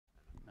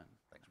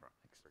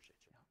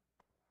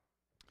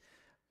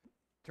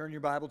Turn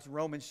your Bible to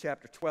Romans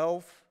chapter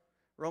 12.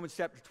 Romans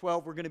chapter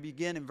 12, we're going to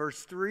begin in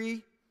verse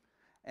 3,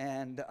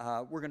 and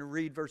we're going to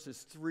read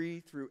verses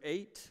 3 through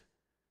 8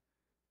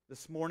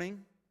 this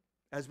morning.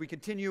 As we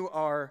continue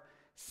our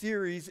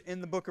series in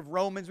the book of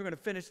Romans, we're going to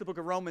finish the book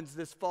of Romans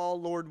this fall,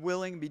 Lord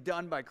willing, be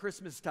done by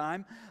Christmas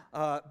time.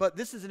 But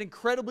this is an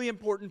incredibly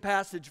important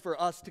passage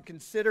for us to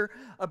consider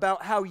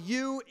about how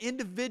you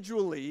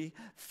individually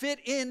fit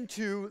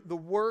into the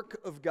work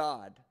of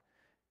God.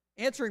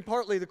 Answering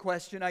partly the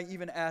question I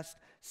even asked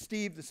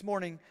Steve this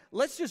morning,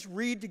 let's just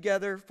read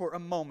together for a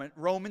moment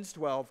Romans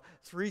 12,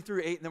 3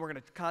 through 8, and then we're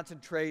going to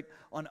concentrate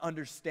on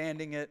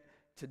understanding it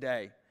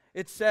today.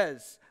 It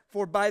says,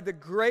 "For by the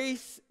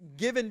grace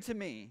given to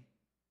me,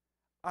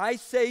 I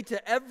say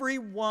to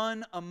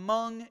everyone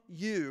among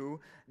you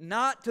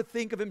not to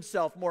think of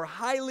himself more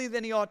highly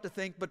than he ought to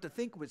think, but to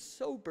think with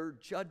sober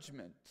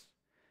judgment,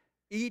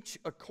 each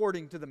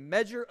according to the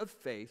measure of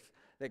faith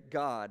that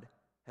God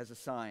has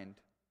assigned.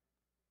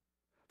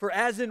 For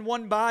as in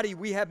one body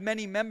we have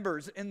many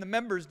members, and the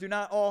members do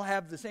not all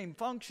have the same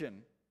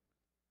function,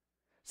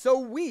 so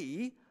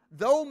we,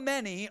 though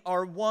many,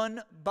 are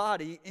one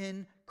body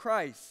in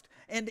Christ,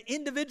 and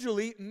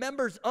individually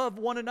members of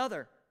one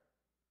another.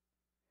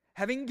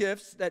 Having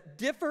gifts that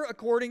differ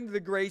according to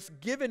the grace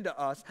given to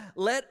us,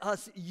 let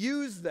us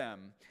use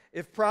them.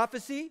 If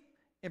prophecy,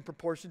 in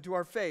proportion to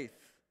our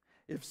faith.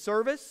 If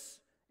service,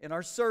 in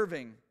our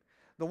serving.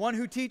 The one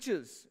who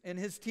teaches, in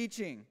his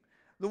teaching.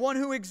 The one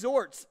who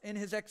exhorts, in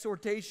his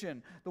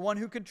exhortation. The one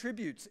who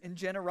contributes, in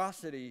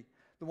generosity.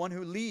 The one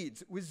who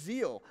leads, with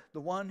zeal.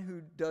 The one who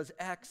does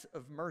acts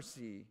of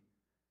mercy,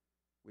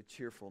 with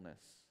cheerfulness."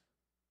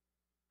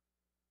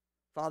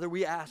 Father,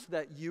 we ask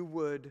that you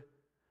would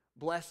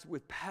bless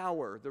with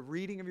power the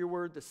reading of your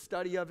word, the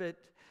study of it,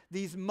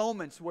 these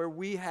moments where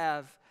we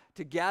have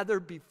to gather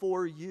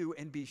before you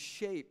and be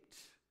shaped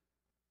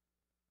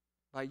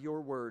by your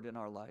word in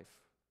our life.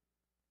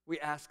 We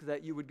ask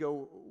that you would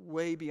go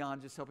way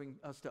beyond just helping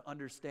us to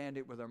understand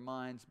it with our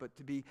minds, but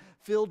to be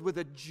filled with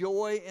a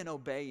joy in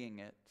obeying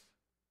it,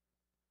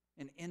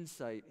 an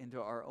insight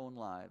into our own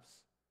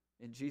lives.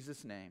 In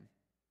Jesus' name,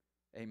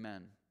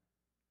 amen.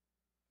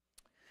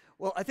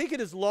 Well, I think it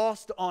is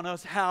lost on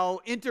us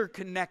how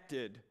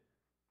interconnected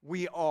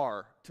we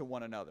are to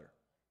one another.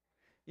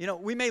 You know,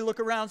 we may look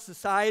around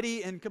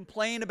society and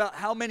complain about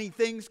how many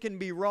things can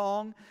be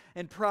wrong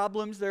and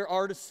problems there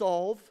are to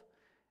solve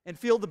and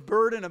feel the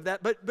burden of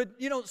that. But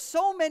you know,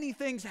 so many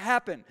things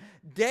happen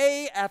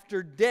day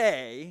after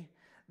day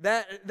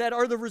that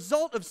are the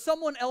result of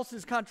someone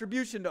else's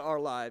contribution to our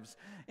lives.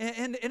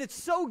 And it's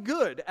so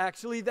good,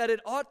 actually, that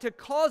it ought to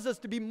cause us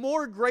to be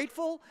more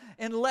grateful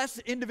and less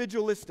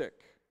individualistic.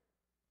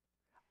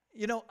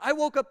 You know, I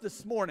woke up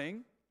this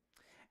morning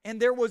and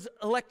there was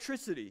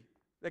electricity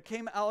that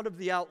came out of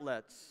the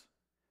outlets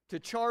to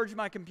charge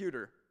my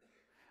computer.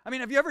 I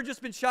mean, have you ever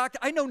just been shocked?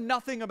 I know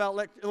nothing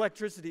about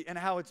electricity and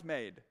how it's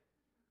made.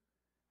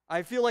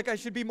 I feel like I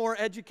should be more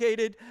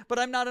educated, but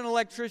I'm not an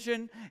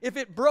electrician. If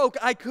it broke,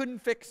 I couldn't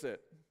fix it.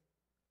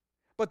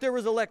 But there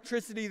was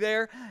electricity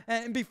there.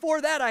 And before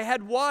that, I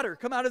had water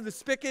come out of the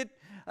spigot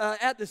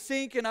at the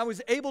sink, and I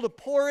was able to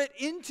pour it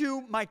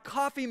into my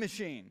coffee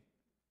machine.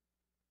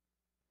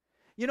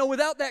 You know,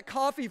 without that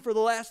coffee for the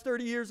last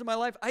 30 years of my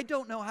life, I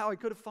don't know how I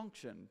could have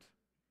functioned.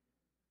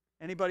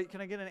 Anybody? Can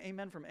I get an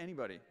amen from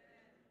anybody?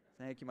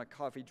 Thank you, my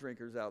coffee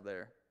drinkers out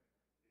there.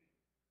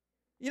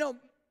 You know,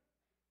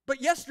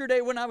 but yesterday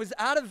when I was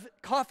out of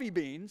coffee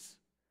beans,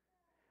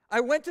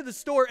 I went to the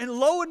store, and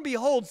lo and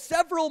behold,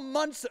 several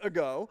months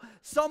ago,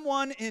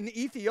 someone in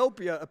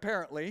Ethiopia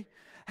apparently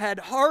had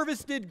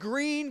harvested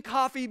green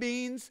coffee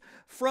beans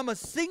from a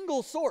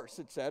single source,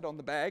 it said on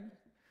the bag,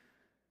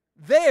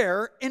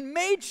 there, and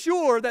made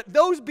sure that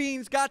those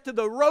beans got to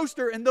the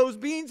roaster and those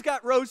beans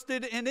got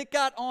roasted and it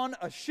got on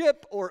a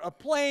ship or a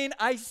plane.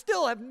 I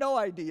still have no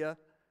idea.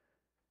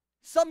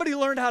 Somebody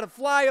learned how to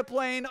fly a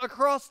plane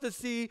across the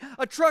sea.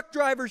 A truck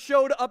driver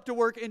showed up to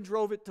work and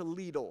drove it to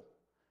Lidl.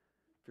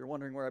 If you're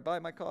wondering where I buy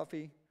my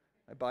coffee,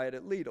 I buy it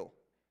at Lidl.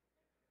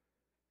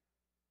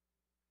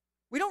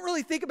 We don't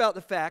really think about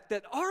the fact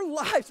that our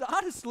lives,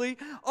 honestly,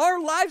 our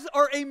lives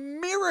are a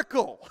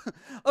miracle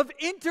of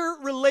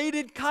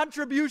interrelated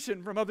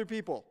contribution from other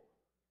people.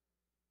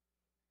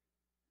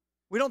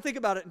 We don't think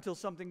about it until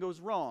something goes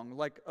wrong,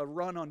 like a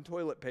run on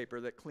toilet paper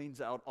that cleans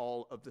out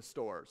all of the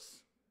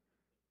stores.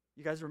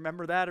 You guys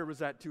remember that, or was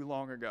that too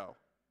long ago?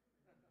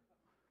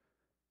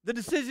 The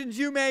decisions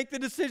you make, the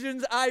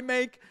decisions I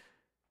make,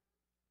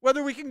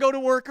 whether we can go to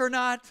work or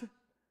not.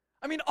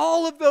 I mean,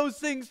 all of those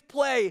things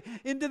play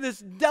into this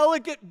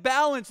delicate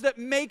balance that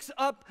makes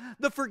up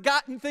the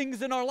forgotten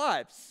things in our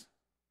lives.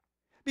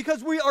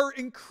 Because we are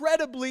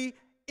incredibly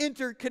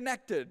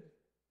interconnected.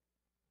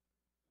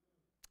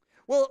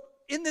 Well,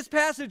 in this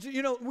passage,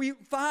 you know, we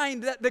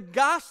find that the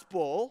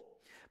gospel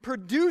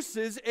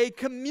produces a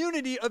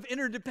community of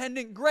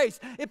interdependent grace.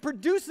 It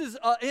produces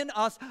in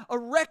us a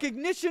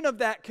recognition of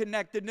that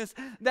connectedness,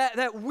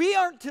 that we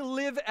aren't to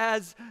live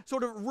as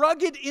sort of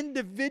rugged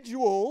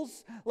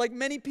individuals like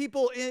many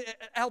people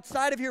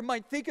outside of here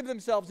might think of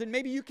themselves. And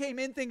maybe you came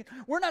in thinking,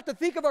 we're not to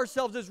think of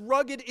ourselves as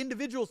rugged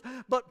individuals,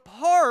 but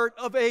part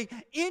of a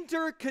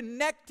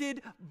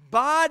interconnected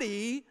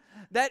body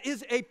that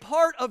is a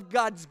part of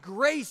God's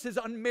grace, His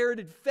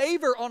unmerited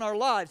favor on our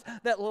lives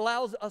that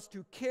allows us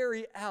to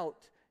carry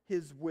out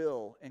His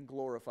will and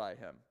glorify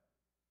Him.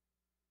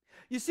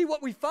 You see,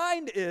 what we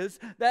find is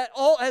that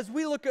as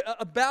we look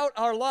about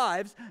our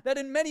lives, that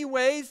in many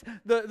ways,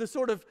 the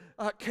sort of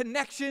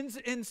connections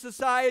in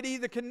society,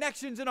 the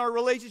connections in our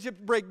relationships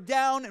break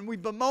down, and we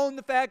bemoan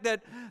the fact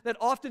that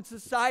often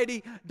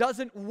society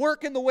doesn't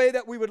work in the way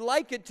that we would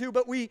like it to,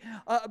 but we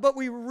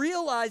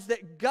realize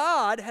that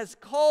God has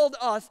called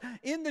us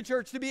in the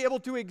church to be able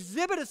to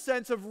exhibit a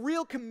sense of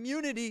real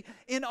community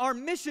in our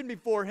mission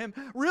before Him,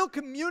 real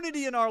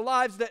community in our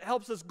lives that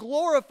helps us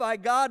glorify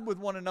God with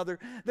one another.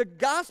 The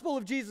gospel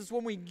of Jesus,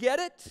 when we get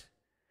it,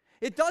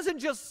 it doesn't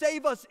just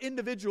save us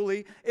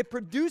individually, it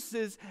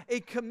produces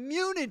a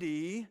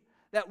community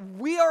that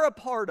we are a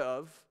part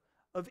of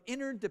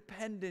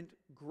interdependent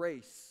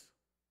grace.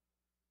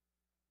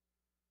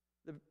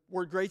 The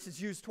word grace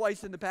is used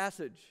twice in the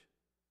passage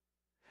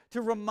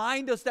to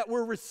remind us that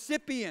we're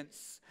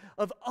recipients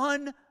of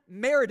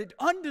unmerited,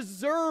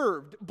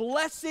 undeserved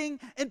blessing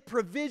and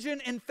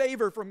provision and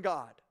favor from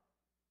God.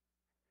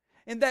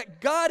 And that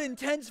God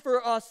intends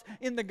for us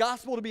in the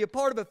gospel to be a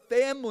part of a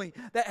family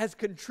that has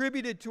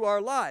contributed to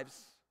our lives.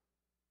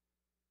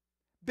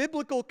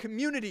 Biblical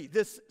community,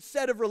 this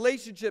set of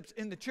relationships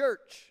in the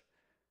church,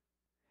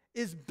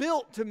 is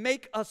built to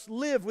make us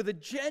live with a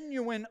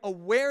genuine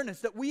awareness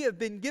that we have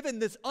been given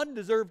this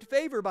undeserved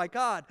favor by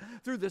God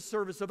through the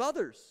service of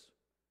others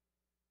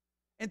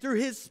and through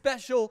His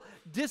special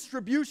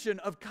distribution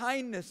of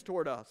kindness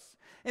toward us.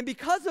 And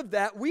because of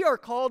that, we are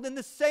called in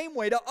the same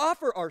way to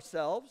offer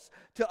ourselves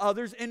to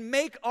others and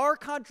make our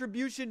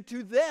contribution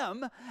to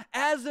them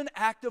as an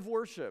act of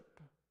worship.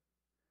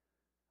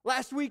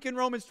 Last week in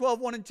Romans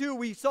 12:1 and 2,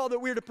 we saw that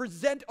we're to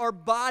present our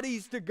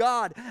bodies to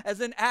God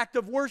as an act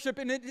of worship.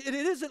 And it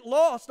isn't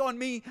lost on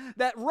me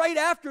that right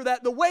after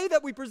that, the way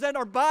that we present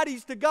our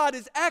bodies to God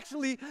is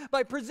actually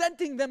by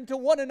presenting them to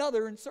one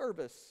another in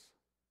service,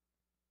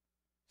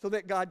 so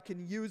that God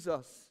can use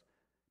us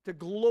to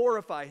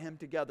glorify Him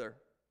together.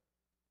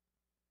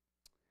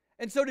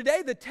 And so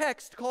today the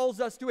text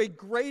calls us to a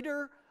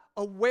greater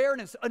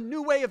awareness, a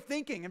new way of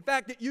thinking. In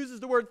fact, it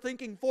uses the word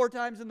thinking 4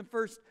 times in the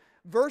first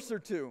verse or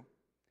 2.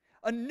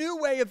 A new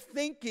way of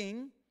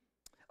thinking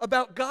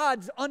about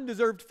God's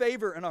undeserved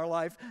favor in our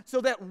life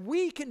so that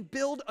we can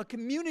build a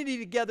community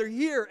together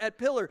here at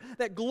Pillar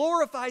that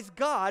glorifies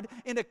God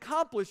and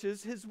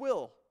accomplishes His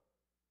will.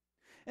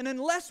 And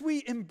unless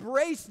we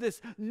embrace this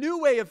new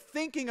way of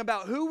thinking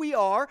about who we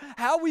are,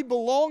 how we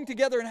belong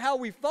together, and how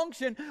we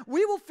function,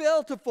 we will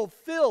fail to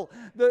fulfill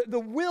the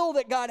will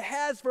that God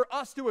has for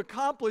us to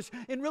accomplish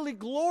and really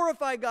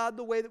glorify God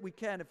the way that we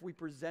can if we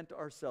present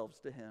ourselves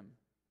to Him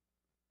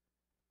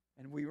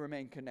and we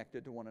remain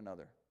connected to one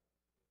another.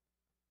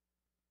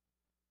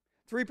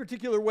 3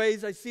 particular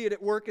ways I see it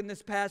at work in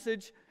this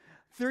passage.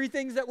 3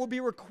 things that will be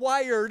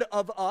required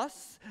of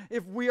us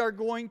if we are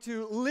going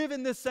to live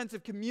in this sense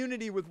of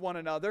community with one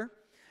another.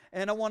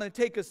 And I want to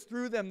take us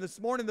through them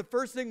this morning. The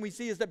first thing we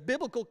see is that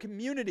biblical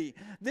community,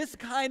 this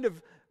kind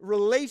of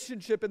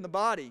relationship in the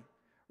body,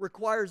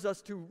 requires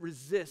us to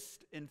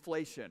resist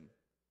inflation.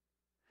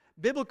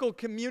 Biblical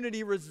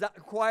community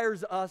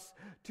requires us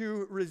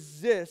to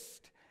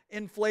resist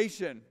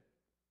inflation.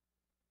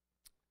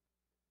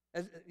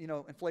 As you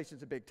know,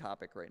 inflation's a big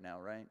topic right now,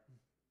 right?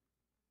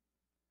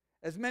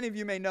 As many of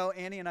you may know,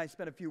 Annie and I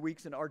spent a few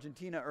weeks in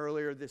Argentina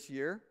earlier this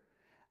year.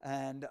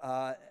 And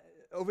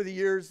over the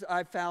years,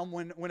 I've found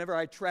whenever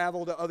I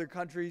travel to other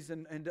countries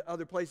and to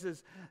other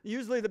places,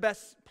 usually the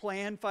best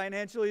plan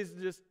financially is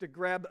just to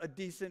grab a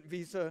decent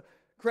Visa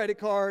credit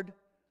card.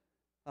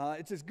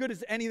 It's as good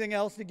as anything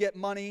else to get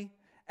money,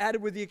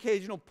 added with the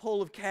occasional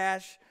pull of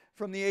cash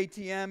from the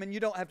ATM, and you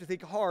don't have to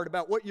think hard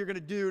about what you're going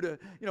to do to,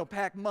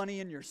 pack money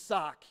in your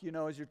sock,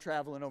 as you're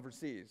traveling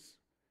overseas.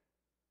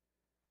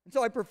 And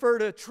so I prefer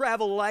to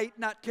travel light,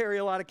 not carry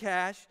a lot of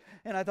cash.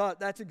 And I thought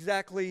that's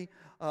exactly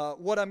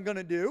what I'm going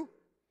to do.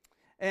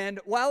 And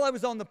while I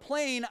was on the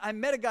plane, I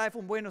met a guy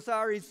from Buenos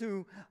Aires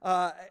who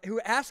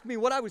asked me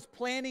what I was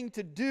planning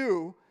to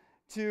do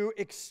to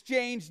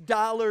exchange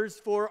dollars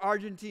for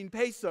Argentine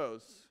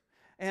pesos.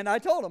 And I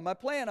told him my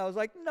plan. I was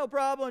like, no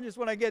problem. Just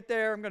when I get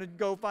there, I'm going to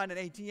go find an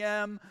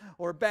ATM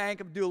or a bank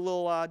and do a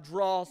little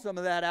draw some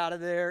of that out of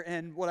there.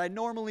 And what I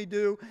normally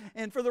do.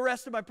 And for the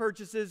rest of my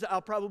purchases,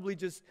 I'll probably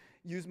just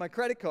use my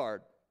credit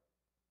card.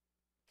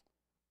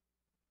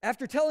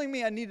 After telling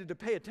me I needed to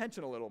pay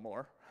attention a little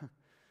more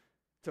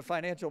to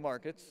financial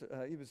markets,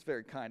 he was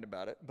very kind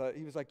about it. But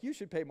he was like, you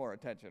should pay more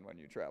attention when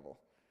you travel.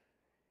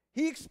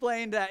 He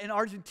explained that in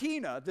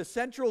Argentina, the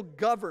central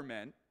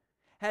government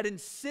had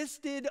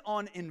insisted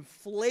on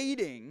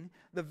inflating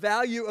the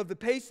value of the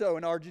peso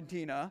in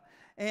Argentina,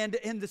 and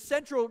the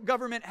central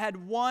government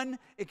had one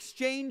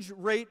exchange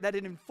rate that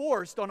it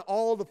enforced on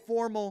all the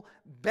formal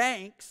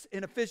banks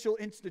and official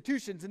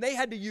institutions, and they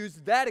had to use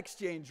that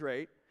exchange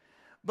rate,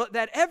 but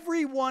that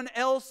everyone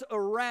else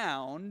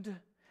around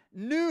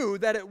knew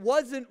that it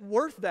wasn't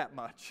worth that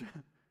much.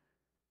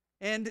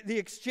 And the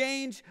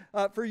exchange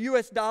for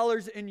US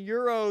dollars and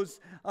euros,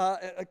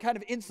 kind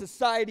of in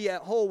society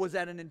at whole, was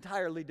at an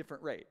entirely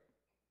different rate.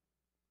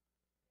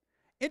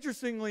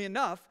 Interestingly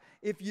enough,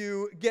 if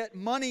you get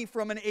money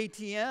from an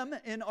ATM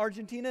in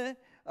Argentina,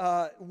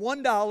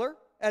 $1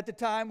 at the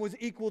time was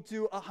equal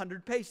to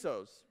 100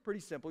 pesos. Pretty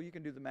simple. You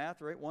can do the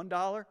math, right?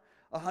 $1,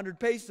 100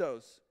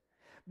 pesos.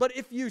 But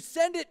if you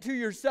send it to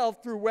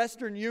yourself through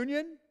Western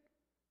Union,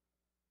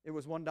 it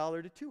was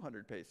 $1 to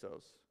 200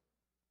 pesos.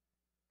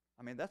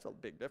 I mean, that's a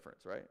big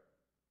difference, right?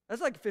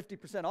 That's like a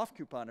 50% off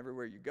coupon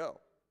everywhere you go.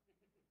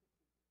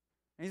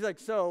 And he's like,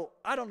 so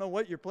I don't know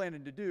what you're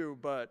planning to do,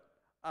 but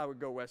I would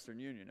go Western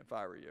Union if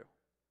I were you.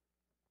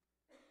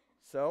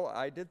 So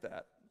I did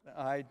that.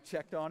 I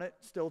checked on it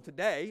still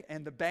today,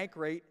 and the bank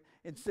rate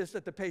insists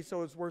that the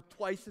peso is worth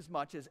twice as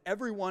much as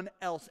everyone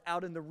else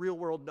out in the real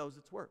world knows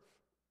it's worth.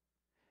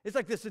 It's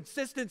like this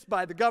insistence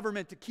by the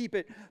government to keep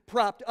it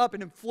propped up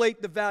and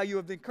inflate the value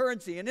of the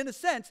currency. And in a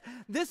sense,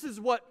 this is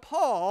what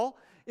Paul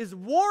is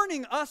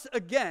warning us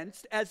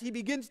against as he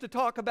begins to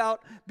talk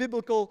about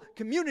biblical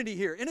community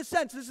here. In a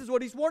sense, this is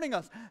what he's warning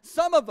us.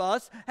 Some of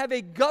us have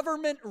a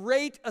government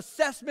rate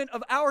assessment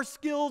of our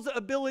skills,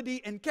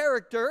 ability, and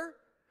character,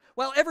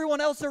 while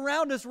everyone else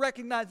around us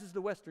recognizes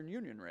the Western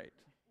Union rate.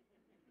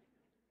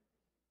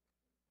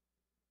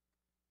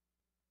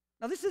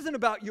 Now, this isn't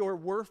about your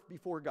worth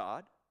before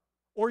God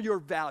or your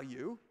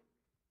value,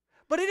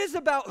 but it is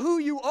about who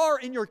you are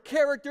in your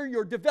character,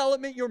 your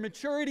development, your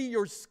maturity,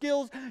 your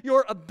skills,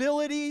 your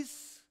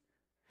abilities.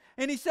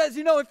 And he says,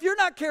 you know, if you're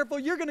not careful,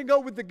 you're going to go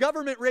with the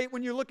government rate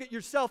when you look at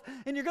yourself,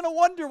 and you're going to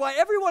wonder why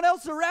everyone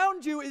else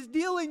around you is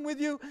dealing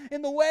with you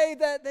in the way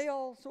that they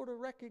all sort of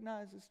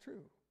recognize as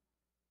true.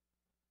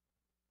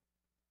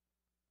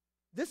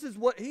 This is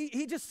what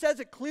he just says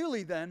it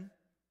clearly then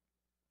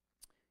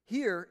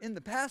here in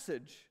the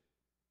passage.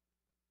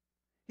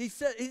 He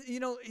said,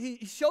 he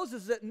shows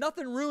us that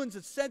nothing ruins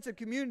a sense of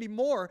community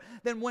more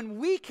than when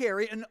we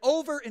carry an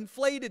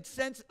overinflated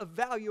sense of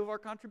value of our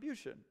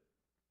contribution.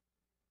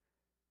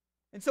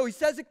 And so he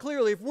says it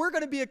clearly. If we're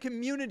going to be a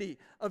community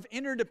of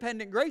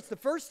interdependent grace, the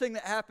first thing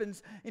that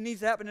happens and needs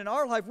to happen in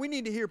our life, we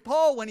need to hear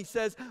Paul when he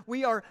says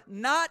we are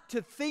not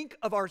to think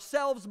of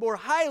ourselves more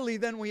highly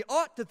than we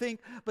ought to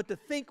think, but to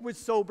think with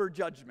sober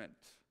judgment.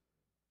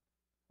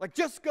 Like,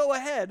 just go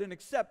ahead and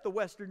accept the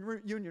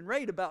Western Union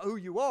rate about who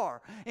you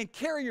are and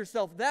carry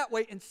yourself that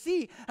way and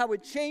see how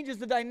it changes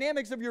the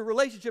dynamics of your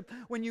relationship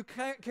when you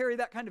carry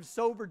that kind of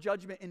sober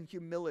judgment and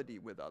humility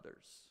with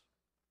others.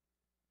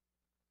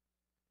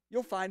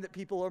 You'll find that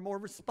people are more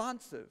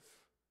responsive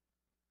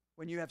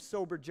when you have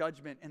sober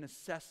judgment and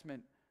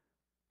assessment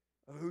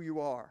of who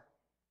you are,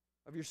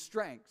 of your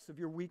strengths, of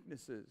your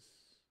weaknesses,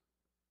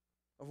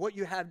 of what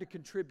you have to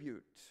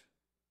contribute.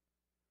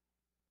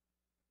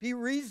 Be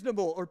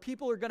reasonable, or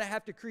people are going to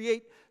have to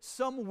create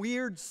some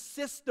weird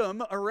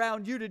system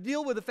around you to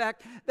deal with the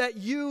fact that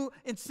you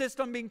insist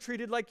on being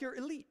treated like you're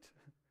elite.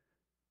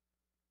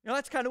 You know,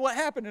 that's kind of what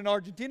happened in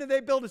Argentina. They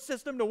built a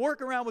system to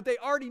work around what they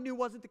already knew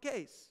wasn't the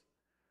case.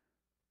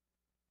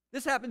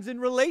 This happens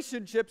in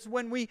relationships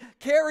when we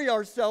carry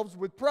ourselves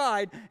with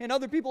pride and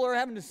other people are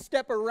having to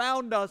step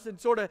around us and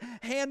sort of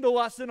handle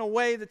us in a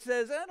way that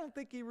says, I don't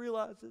think he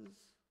realizes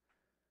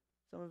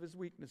some of his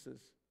weaknesses.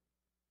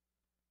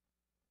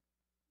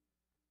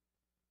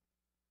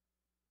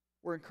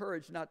 We're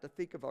encouraged not to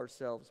think of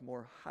ourselves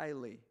more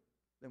highly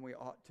than we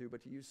ought to,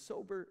 but to use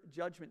sober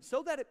judgment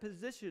so that it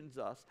positions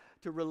us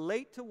to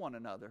relate to one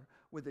another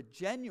with a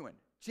genuine,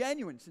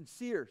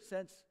 sincere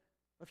sense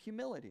of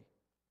humility.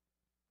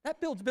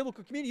 That builds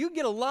biblical community. You can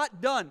get a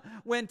lot done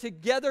when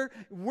together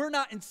we're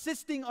not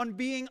insisting on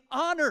being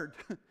honored,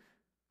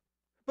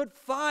 but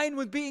fine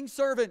with being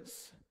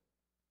servants.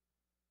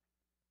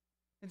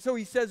 And so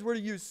he says we're to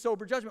use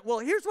sober judgment. Well,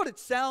 here's what it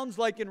sounds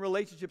like in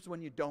relationships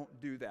when you don't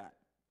do that.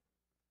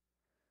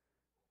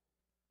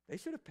 They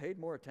should have paid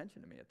more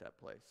attention to me at that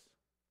place.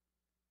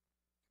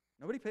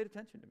 Nobody paid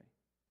attention to me.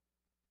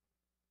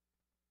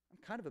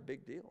 I'm kind of a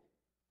big deal.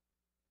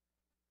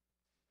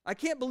 I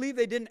can't believe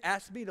they didn't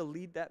ask me to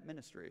lead that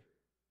ministry.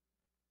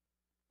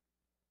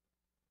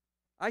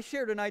 I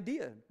shared an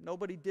idea.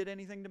 Nobody did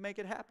anything to make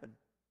it happen.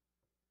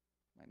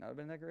 Might not have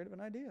been that great of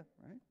an idea,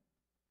 right?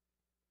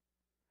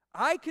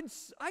 I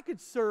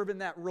could serve in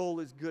that role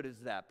as good as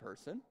that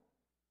person.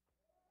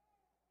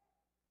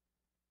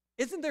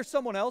 Isn't there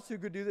someone else who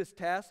could do this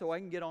task so I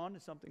can get on to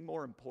something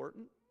more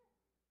important?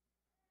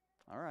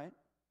 All right.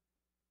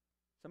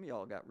 Some of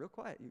y'all got real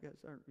quiet. You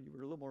were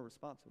a little more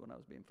responsive when I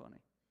was being funny.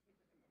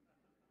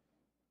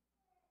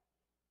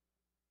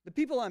 The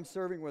people I'm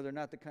serving with are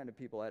not the kind of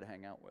people I'd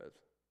hang out with.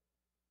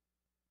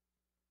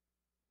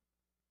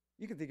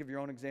 You can think of your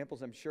own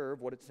examples, I'm sure,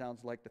 of what it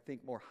sounds like to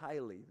think more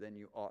highly than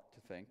you ought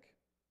to think.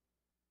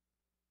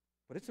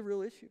 But it's a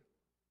real issue.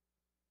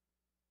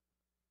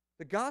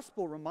 The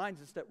gospel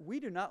reminds us that we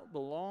do not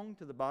belong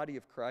to the body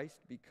of Christ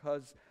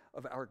because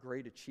of our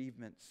great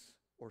achievements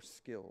or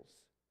skills.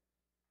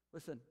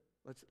 Listen,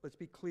 let's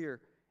be clear.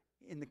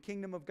 In the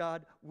kingdom of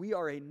God, we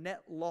are a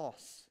net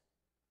loss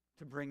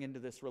to bring into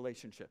this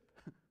relationship.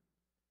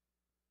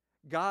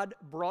 God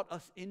brought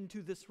us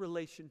into this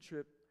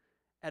relationship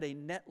at a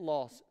net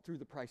loss through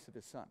the price of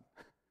His Son.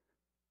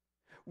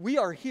 We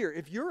are here.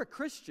 If you're a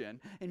Christian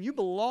and you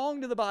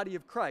belong to the body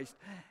of Christ,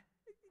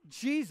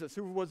 Jesus,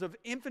 who was of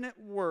infinite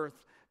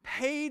worth,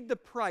 paid the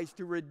price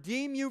to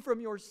redeem you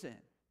from your sin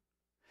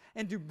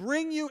and to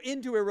bring you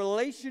into a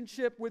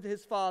relationship with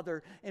His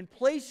Father and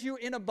place you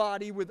in a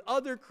body with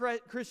other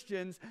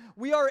Christians.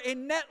 We are a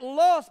net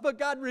loss, but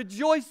God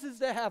rejoices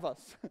to have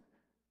us.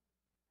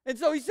 And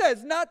so He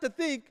says not to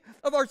think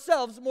of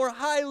ourselves more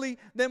highly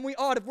than we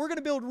ought. If we're going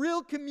to build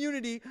real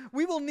community,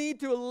 we will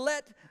need to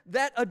let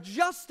that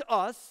adjust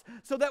us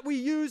so that we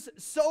use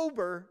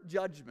sober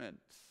judgment.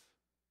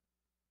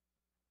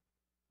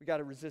 We got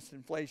to resist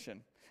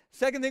inflation.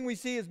 Second thing we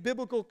see is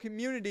biblical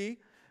community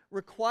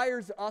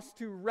requires us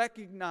to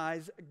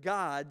recognize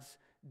God's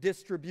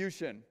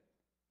distribution.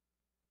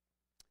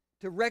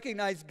 To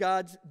recognize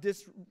God's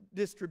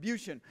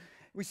distribution.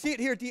 We see it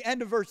here at the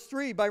end of verse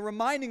 3 by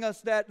reminding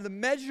us that the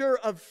measure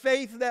of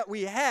faith that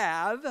we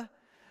have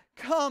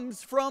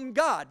comes from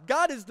God.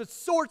 God is the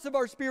source of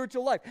our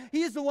spiritual life.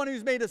 He is the one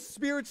who's made us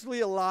spiritually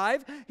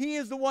alive. He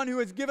is the one who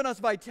has given us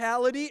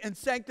vitality and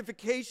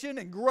sanctification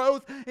and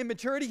growth and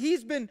maturity.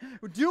 He's been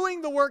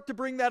doing the work to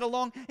bring that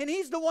along, and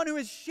He's the one who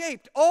has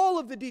shaped all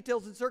of the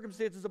details and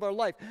circumstances of our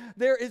life.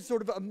 There is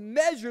sort of a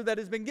measure that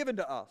has been given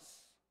to us.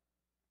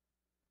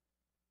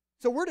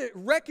 So we're to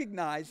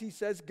recognize, he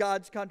says,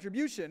 God's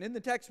contribution. In the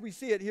text we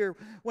see it here.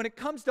 When it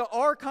comes to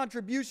our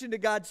contribution to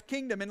God's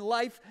kingdom and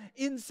life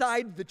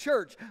inside the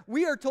church,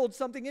 we are told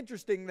something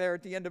interesting there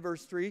at the end of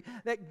verse 3,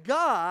 that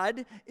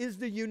God is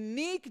the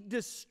unique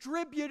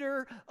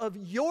distributor of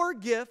your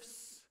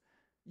gifts,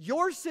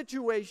 your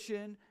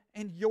situation,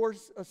 and your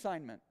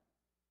assignment.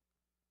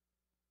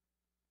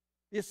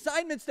 The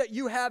assignments that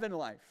you have in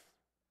life,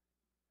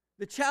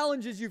 the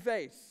challenges you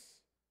face,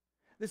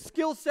 the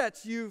skill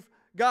sets you've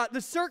got,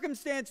 the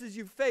circumstances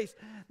you've faced,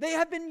 they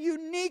have been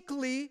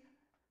uniquely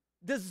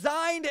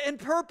designed and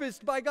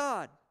purposed by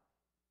God.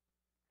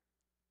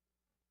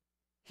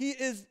 He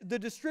is the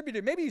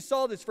distributor. Maybe you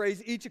saw this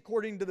phrase, each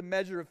according to the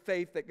measure of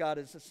faith that God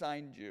has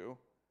assigned you,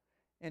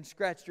 and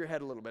scratched your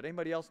head a little bit.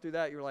 Anybody else do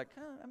that? You're like,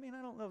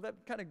 I don't know.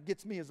 That kind of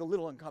gets me as a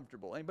little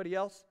uncomfortable. Anybody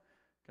else?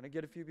 Can I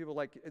get a few people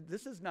like,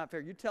 this is not fair.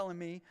 You're telling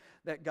me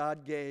that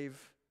God gave,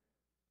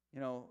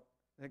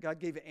 that God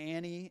gave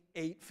Annie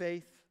 8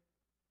 faith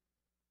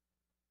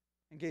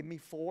and gave me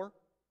 4?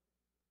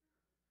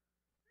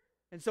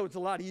 And so it's a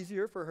lot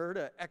easier for her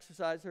to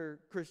exercise her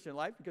Christian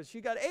life because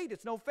she got 8.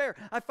 It's no fair.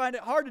 I find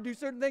it hard to do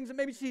certain things that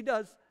maybe she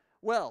does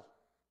well.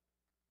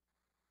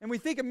 And we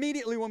think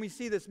immediately when we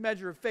see this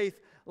measure of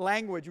faith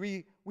language,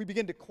 we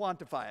begin to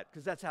quantify it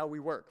because that's how we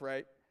work,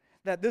 right?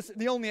 That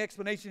the only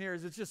explanation here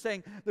is it's just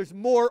saying there's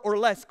more or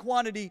less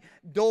quantity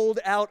doled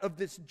out of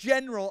this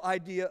general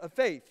idea of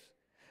faith.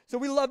 So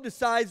we love to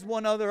size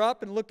one other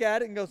up and look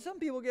at it and go, some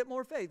people get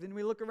more faith. And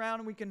we look around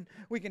and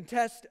we can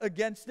test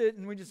against it,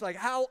 and we just like,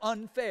 how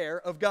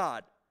unfair of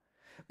God.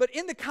 But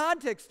in the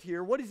context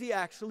here, what is he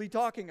actually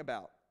talking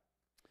about?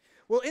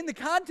 Well, in the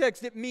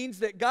context, it means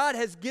that God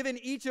has given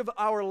each of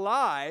our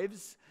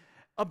lives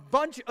a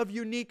bunch of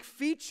unique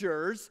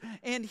features,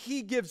 and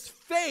he gives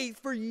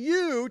faith for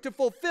you to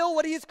fulfill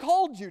what he has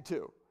called you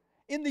to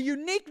in the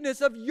uniqueness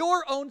of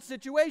your own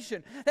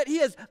situation, that he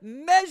has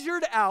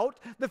measured out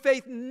the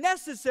faith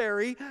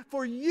necessary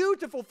for you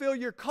to fulfill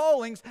your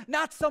callings,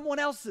 not someone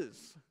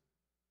else's.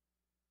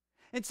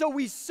 And so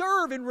we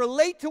serve and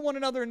relate to one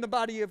another in the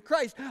body of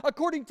Christ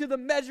according to the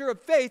measure of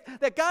faith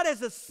that God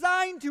has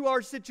assigned to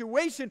our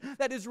situation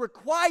that is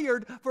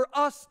required for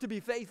us to be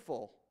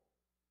faithful.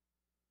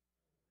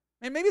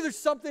 And maybe there's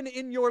something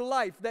in your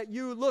life that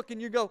you look and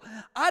you go,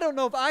 I don't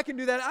know if I can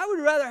do that. I would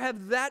rather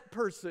have that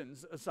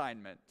person's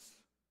assignments.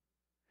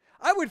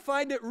 I would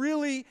find it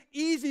really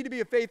easy to be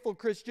a faithful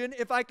Christian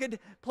if I could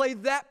play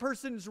that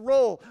person's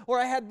role, or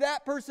I had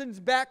that person's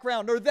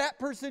background, or that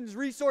person's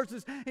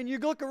resources. And you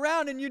look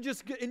around and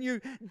you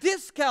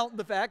discount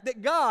the fact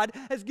that God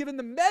has given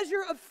the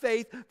measure of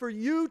faith for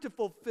you to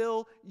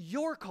fulfill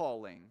your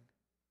calling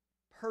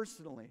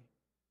personally.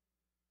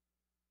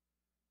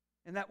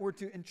 And that we're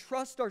to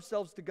entrust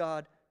ourselves to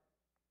God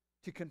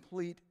to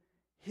complete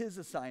his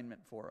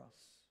assignment for us.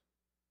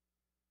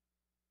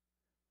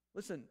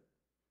 Listen,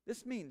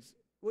 this means,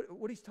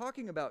 what he's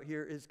talking about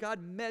here is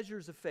God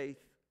measures a faith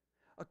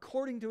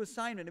according to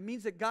assignment. It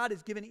means that God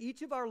has given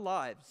each of our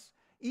lives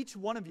each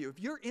one of you, if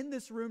you're in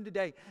this room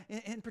today,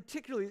 and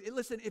particularly,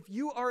 listen, if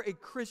you are a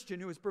Christian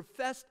who has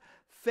professed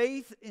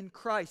faith in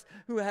Christ,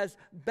 who has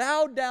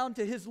bowed down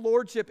to his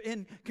lordship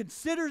and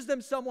considers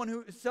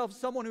themselves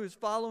someone who is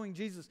following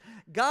Jesus,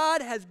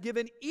 God has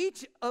given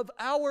each of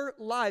our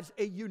lives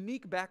a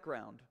unique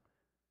background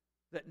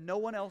that no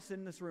one else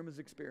in this room has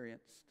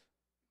experienced.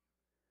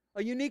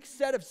 A unique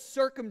set of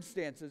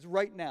circumstances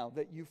right now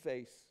that you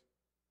face.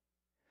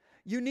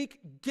 Unique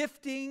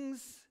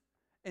giftings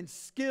and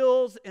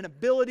skills and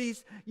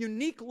abilities,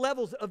 unique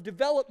levels of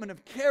development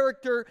of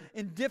character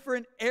in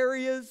different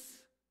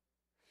areas.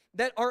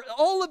 That are,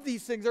 all of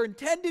these things are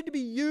intended to be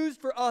used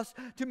for us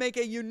to make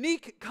a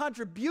unique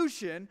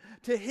contribution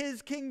to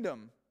his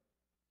kingdom.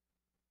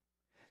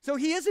 So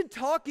he isn't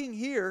talking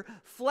here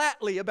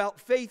flatly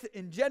about faith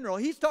in general.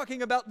 He's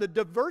talking about the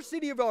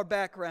diversity of our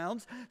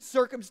backgrounds,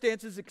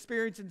 circumstances,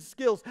 experience, and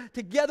skills.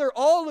 Together,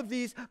 all of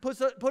these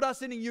put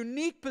us in a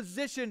unique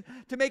position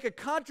to make a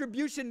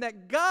contribution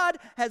that God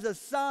has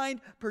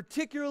assigned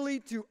particularly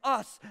to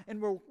us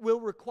and will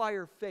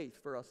require faith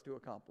for us to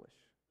accomplish.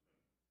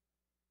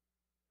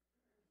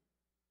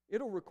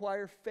 It'll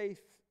require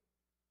faith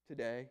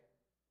today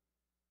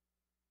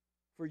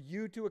for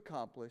you to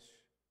accomplish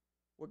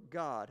what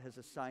God has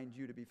assigned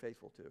you to be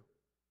faithful to.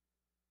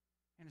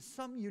 And in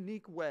some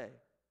unique way,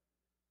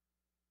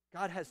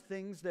 God has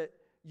things that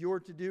you're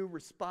to do,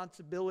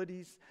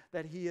 responsibilities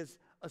that he has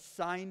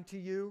assigned to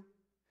you,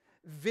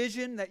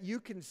 vision that you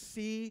can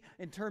see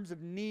in terms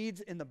of needs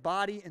in the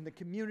body, in the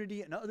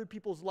community, and other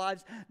people's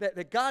lives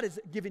that God has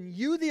given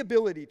you the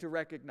ability to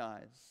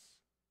recognize.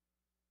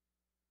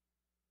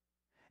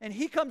 And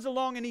he comes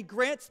along and he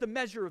grants the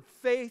measure of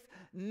faith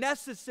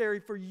necessary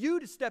for you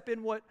to step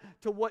in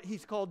to what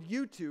he's called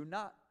you to,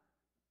 not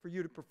for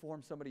you to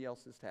perform somebody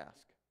else's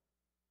task.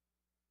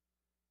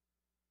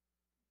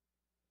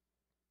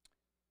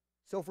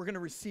 So if we're going to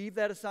receive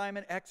that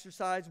assignment,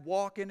 exercise,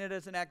 walk in it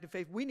as an act of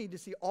faith, we need to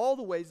see all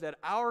the ways that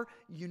our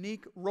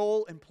unique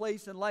role and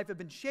place in life have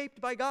been shaped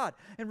by God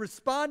and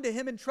respond to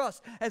him in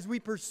trust as we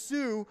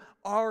pursue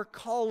our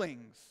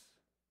callings.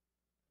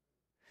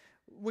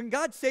 When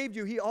God saved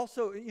you, he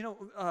also,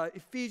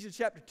 Ephesians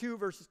chapter 2,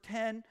 verses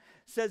 10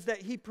 says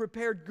that he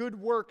prepared good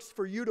works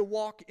for you to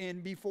walk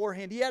in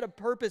beforehand. He had a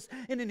purpose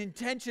and an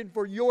intention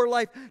for your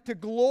life to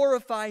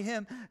glorify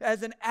him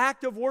as an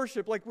act of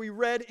worship, like we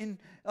read in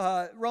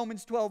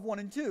Romans 12, 1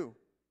 and 2.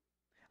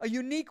 A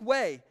unique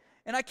way.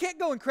 And I can't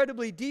go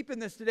incredibly deep in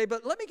this today,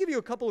 but let me give you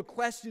a couple of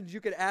questions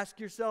you could ask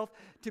yourself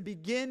to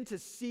begin to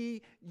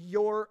see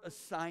your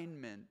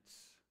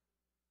assignments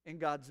in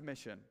God's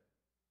mission.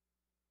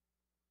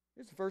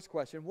 Here's the first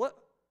question. What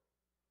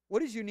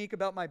is unique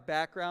about my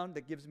background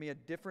that gives me a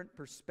different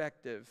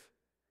perspective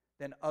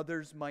than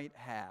others might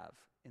have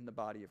in the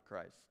body of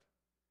Christ?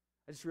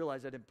 I just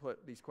realized I didn't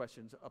put these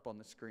questions up on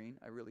the screen.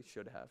 I really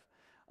should have.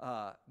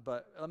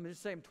 But I'm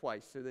just saying them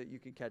twice so that you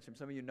can catch them.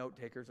 Some of you note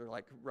takers are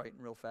like writing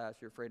real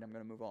fast. You're afraid I'm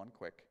going to move on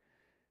quick.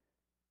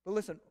 But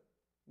listen,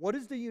 what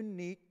is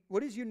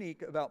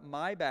unique about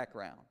my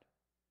background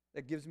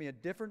that gives me a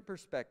different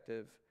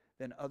perspective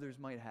than others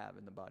might have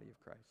in the body of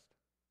Christ?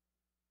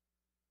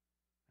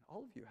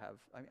 All of you have.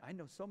 I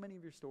know so many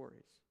of your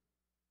stories.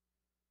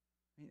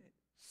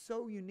 It's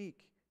so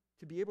unique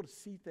to be able to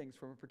see things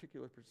from a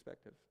particular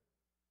perspective.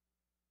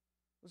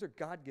 Those are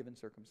God-given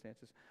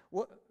circumstances.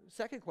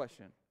 Second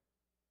question.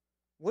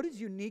 What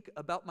is unique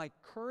about my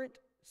current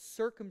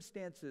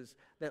circumstances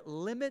that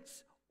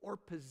limits or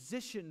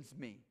positions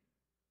me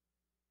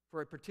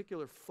for a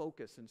particular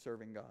focus in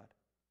serving God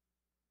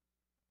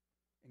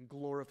and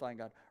glorifying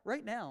God?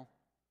 Right now,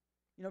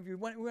 if we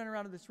went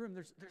around in this room,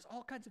 there's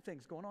all kinds of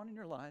things going on in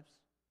your lives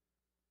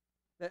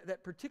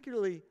that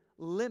particularly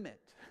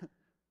limit.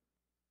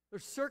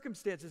 There's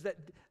circumstances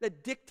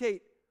that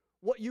dictate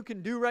what you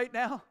can do right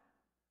now,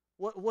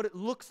 what it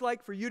looks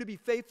like for you to be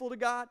faithful to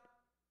God.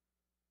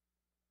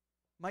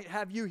 Might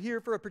have you here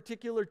for a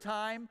particular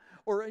time,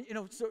 or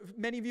so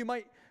many of you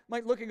might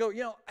look and go,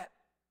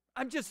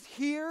 I'm just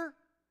here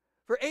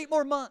for 8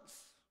 more months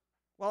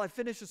while I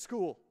finish a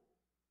school.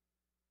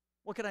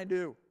 What can I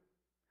do?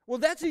 Well,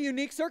 that's a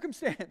unique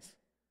circumstance.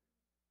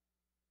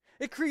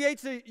 It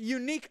creates a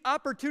unique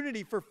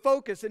opportunity for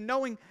focus and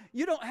knowing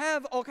you don't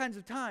have all kinds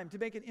of time to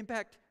make an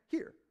impact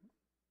here,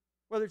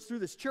 whether it's through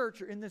this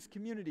church or in this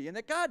community. And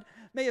that God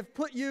may have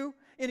put you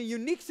in a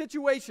unique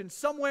situation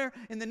somewhere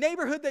in the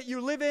neighborhood that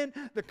you live in,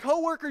 the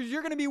coworkers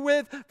you're going to be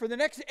with for the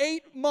next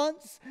 8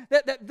 months,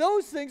 that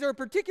those things are a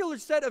particular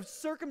set of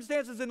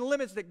circumstances and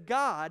limits that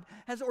God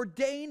has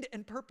ordained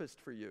and purposed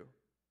for you.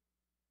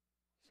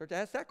 Start to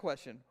ask that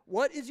question.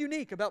 What is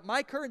unique about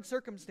my current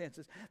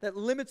circumstances that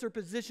limits or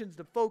positions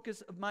the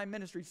focus of my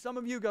ministry? Some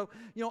of you go,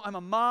 I'm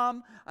a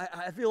mom.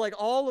 I feel like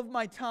all of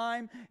my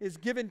time is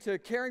given to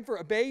caring for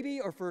a baby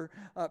or for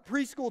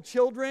preschool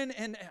children,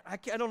 and I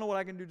don't know what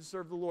I can do to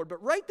serve the Lord.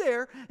 But right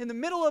there, in the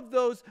middle of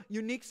those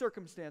unique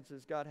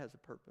circumstances, God has a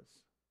purpose.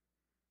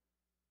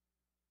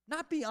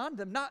 Not beyond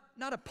them,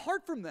 not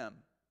apart from them,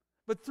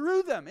 but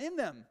through them, in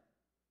them.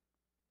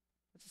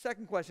 That's the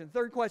second question.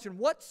 Third question,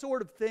 what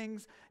sort of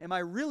things am I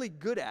really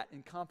good at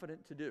and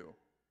confident to do?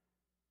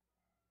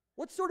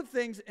 What sort of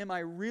things am I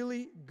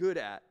really good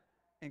at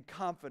and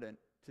confident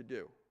to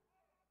do?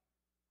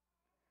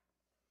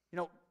 You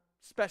know,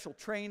 special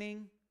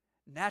training,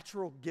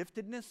 natural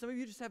giftedness. Some of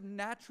you just have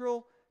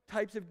natural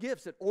types of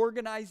gifts at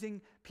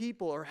organizing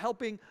people or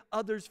helping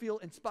others feel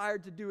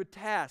inspired to do a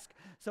task.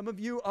 Some of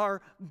you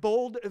are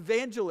bold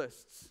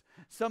evangelists.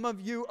 Some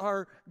of you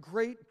are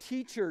great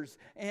teachers,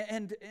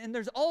 and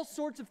there's all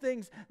sorts of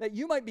things that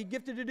you might be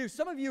gifted to do.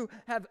 Some of you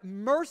have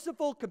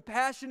merciful,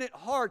 compassionate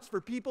hearts for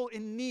people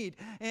in need,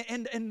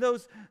 and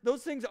those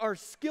things are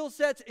skill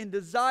sets and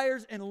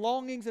desires and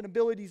longings and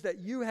abilities that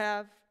you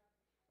have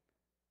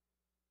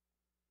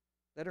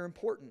that are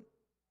important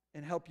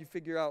and help you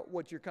figure out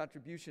what your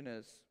contribution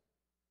is.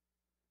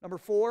 Number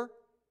 4,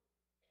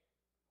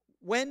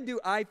 when do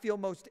I feel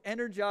most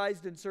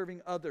energized in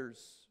serving others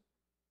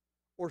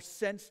or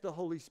sense the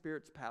Holy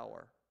Spirit's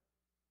power?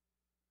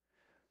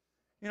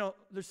 You know,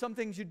 there's some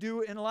things you do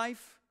in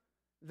life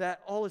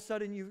that all of a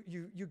sudden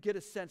you get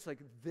a sense like,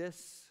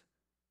 this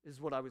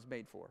is what I was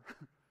made for.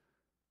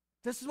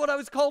 This is what I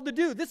was called to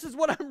do. This is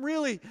what I'm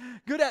really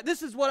good at.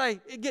 This is what I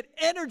get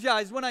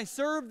energized when I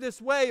serve this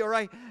way or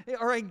I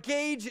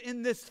engage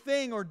in this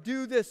thing or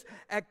do this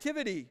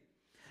activity.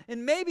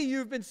 And maybe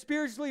you've been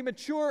spiritually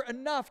mature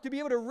enough to be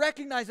able to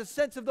recognize a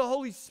sense of the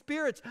Holy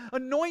Spirit's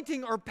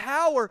anointing or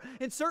power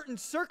in certain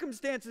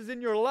circumstances in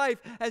your life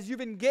as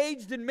you've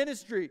engaged in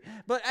ministry.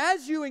 But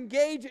as you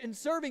engage in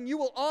serving, you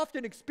will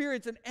often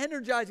experience an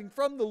energizing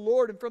from the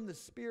Lord and from the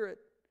Spirit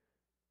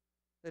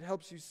that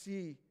helps you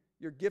see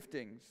your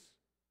giftings.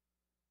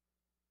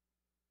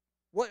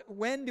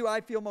 When do I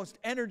feel most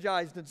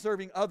energized in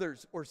serving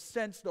others or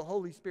sense the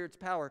Holy Spirit's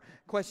power?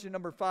 Question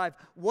number 5,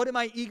 what am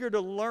I eager to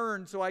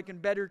learn so I can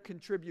better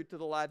contribute to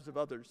the lives of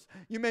others?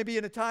 You may be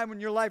in a time in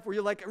your life where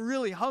you're like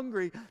really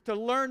hungry to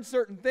learn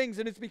certain things,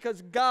 and it's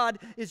because God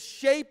is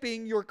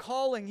shaping your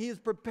calling. He is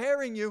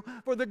preparing you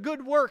for the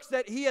good works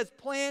that He has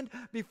planned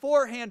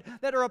beforehand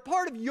that are a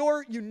part of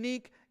your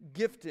unique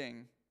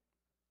gifting.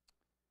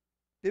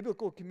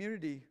 Biblical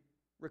community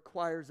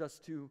requires us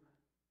to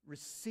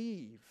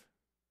receive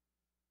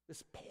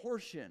this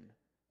portion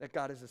that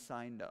God has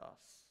assigned to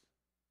us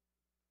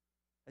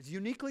as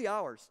uniquely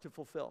ours to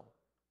fulfill.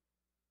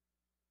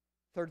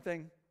 Third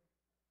thing,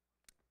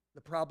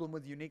 the problem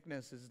with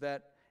uniqueness is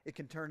that it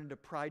can turn into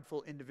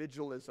prideful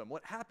individualism.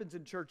 What happens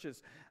in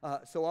churches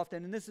so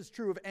often, and this is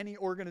true of any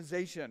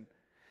organization,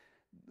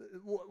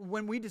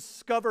 when we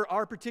discover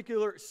our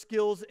particular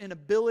skills and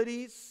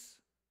abilities,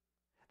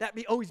 that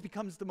always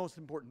becomes the most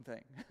important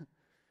thing.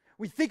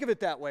 We think of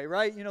it that way,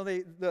 right? You know,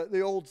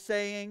 the old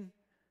saying,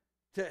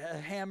 to a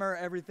hammer,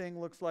 everything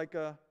looks like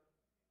a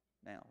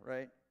nail,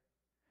 right?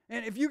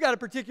 And if you got a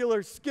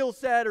particular skill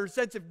set or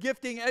sense of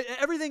gifting,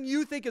 everything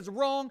you think is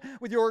wrong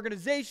with your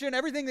organization,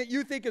 everything that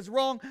you think is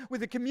wrong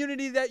with the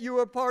community that you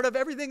are part of,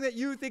 everything that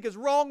you think is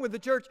wrong with the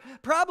church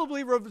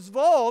probably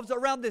revolves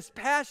around this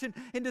passion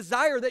and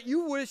desire that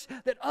you wish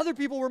that other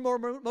people were more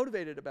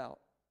motivated about.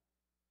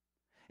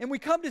 And we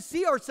come to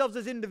see ourselves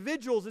as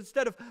individuals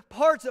instead of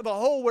parts of a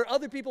whole where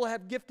other people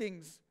have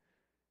giftings.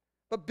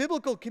 But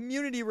biblical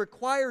community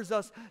requires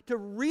us to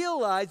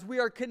realize we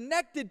are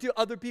connected to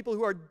other people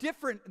who are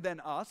different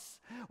than us.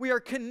 We are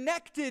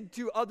connected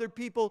to other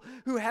people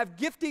who have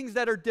giftings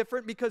that are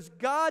different because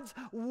God's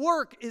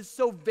work is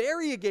so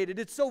variegated.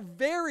 It's so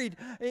varied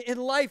in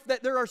life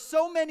that there are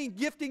so many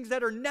giftings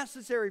that are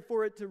necessary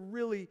for it to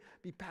really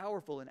be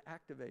powerful and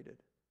activated.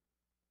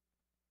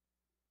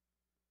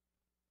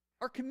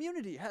 Our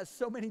community has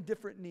so many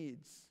different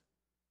needs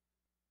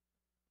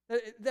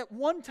that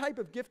one type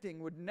of gifting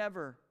would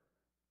never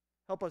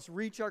help us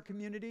reach our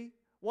community.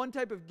 One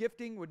type of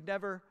gifting would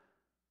never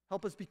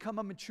help us become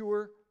a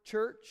mature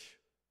church.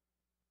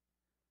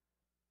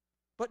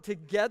 But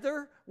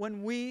together,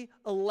 when we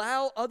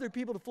allow other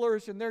people to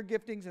flourish in their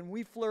giftings and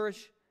we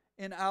flourish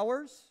in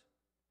ours,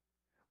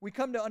 we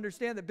come to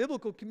understand that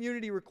biblical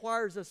community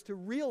requires us to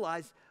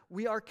realize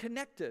we are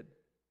connected.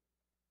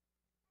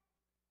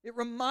 It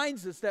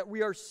reminds us that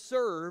we are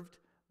served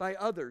by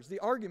others. The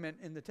argument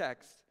in the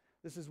text,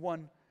 this is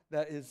one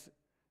that is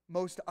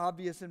most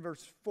obvious in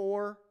verse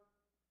 4.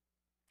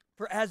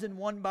 For as in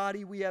one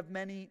body we have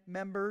many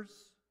members,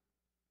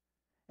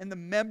 and the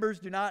members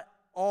do not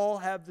all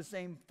have the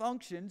same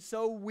function,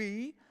 so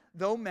we,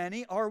 though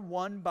many, are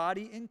one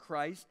body in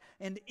Christ,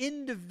 and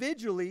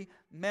individually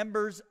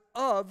members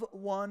of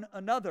one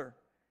another.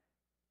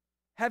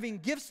 Having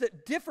gifts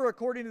that differ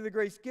according to the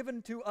grace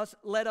given to us,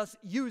 let us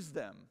use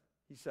them,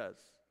 he says.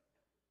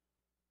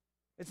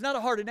 It's not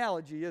a hard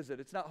analogy, is it?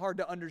 It's not hard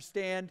to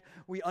understand.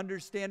 We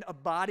understand a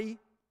body.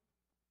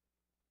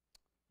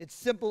 It's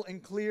simple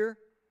and clear,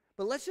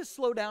 but let's just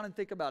slow down and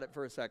think about it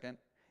for a second,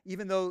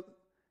 even though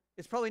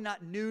it's probably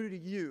not new to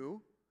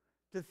you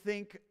to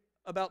think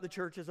about the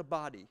church as a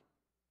body.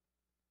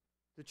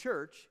 The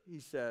church, he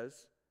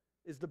says,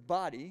 is the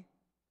body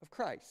of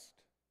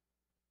Christ.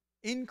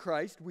 In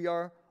Christ, we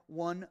are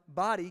one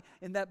body,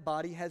 and that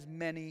body has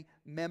many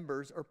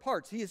members or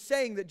parts. He is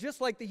saying that just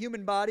like the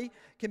human body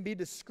can be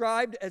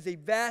described as a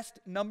vast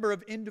number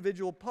of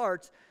individual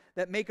parts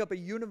that make up a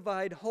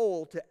unified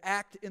whole to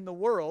act in the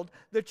world,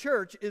 the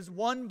church is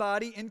one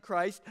body in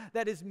Christ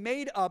that is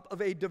made up of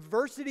a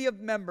diversity of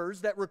members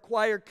that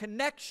require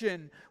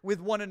connection with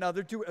one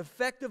another to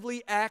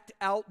effectively act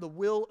out the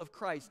will of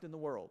Christ in the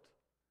world.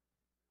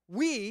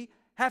 We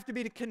have to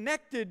be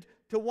connected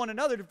to one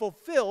another to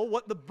fulfill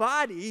what the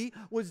body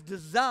was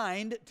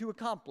designed to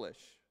accomplish.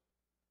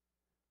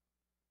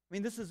 I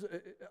mean, this is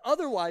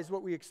otherwise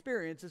what we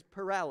experience is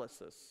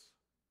paralysis.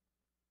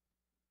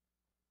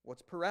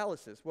 What's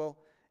paralysis? Well,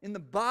 in the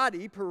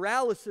body,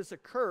 paralysis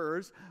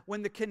occurs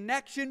when the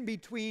connection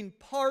between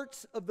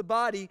parts of the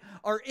body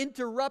are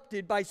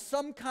interrupted by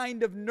some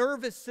kind of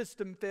nervous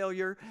system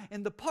failure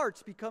and the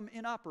parts become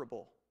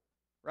inoperable.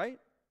 Right?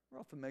 We're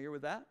all familiar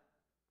with that.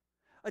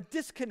 A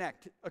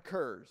disconnect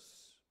occurs.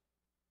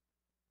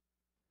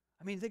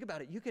 I mean, think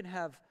about it. You can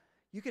have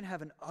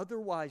an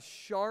otherwise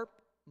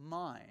sharp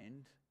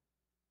mind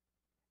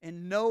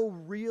and no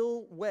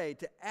real way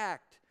to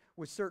act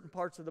with certain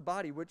parts of the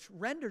body, which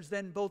renders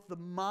then both the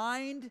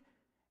mind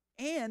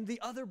and the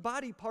other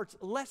body parts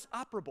less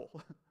operable.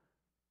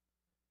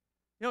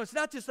 You know, it's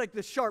not just like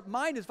the sharp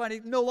mind is finding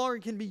it no longer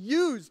can be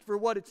used for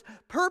what its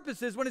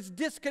purpose is when it's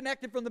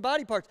disconnected from the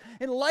body parts.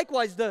 And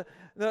likewise, the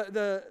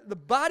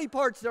body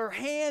parts, our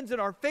hands and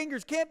our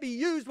fingers, can't be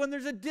used when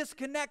there's a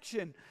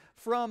disconnection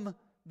from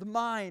the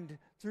mind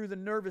through the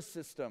nervous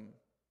system.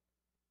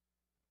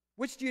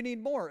 Which do you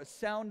need more, a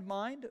sound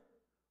mind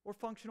or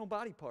functional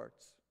body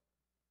parts?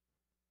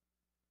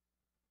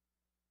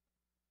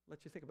 Let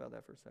you think about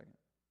that for a second.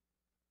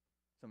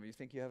 Some of you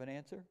think you have an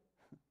answer?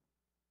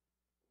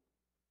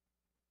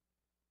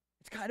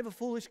 It's kind of a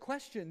foolish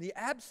question. The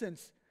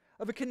absence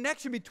of a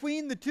connection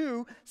between the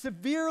two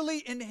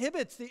severely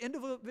inhibits the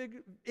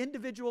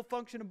individual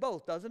function of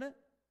both, doesn't it?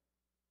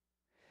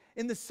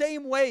 In the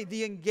same way,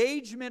 the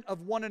engagement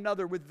of one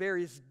another with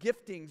various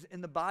giftings in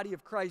the body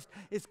of Christ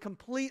is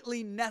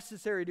completely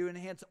necessary to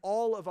enhance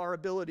all of our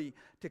ability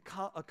to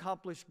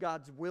accomplish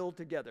God's will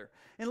together.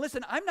 And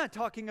listen, I'm not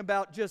talking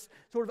about just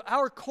sort of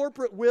our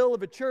corporate will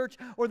of a church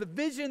or the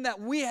vision that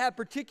we have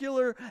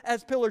particular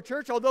as Pillar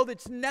Church, although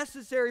it's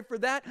necessary for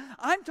that.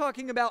 I'm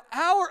talking about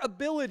our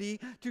ability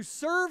to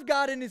serve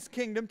God in His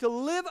kingdom, to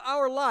live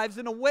our lives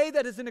in a way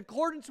that is in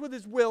accordance with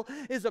His will,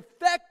 is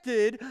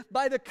affected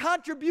by the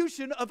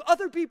contribution of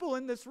other people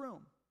in this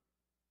room.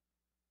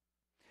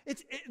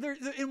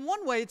 In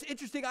one way, it's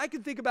interesting. I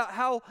can think about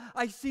how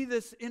I see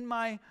this in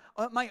my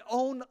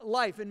own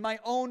life, in my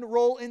own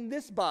role in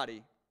this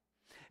body.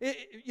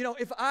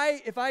 If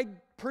I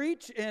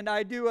preach and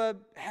I do a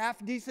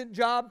half-decent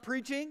job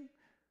preaching,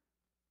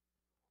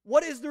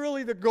 what is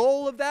really the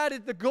goal of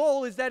that? The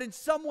goal is that in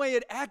some way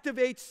it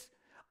activates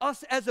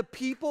us as a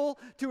people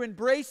to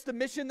embrace the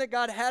mission that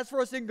God has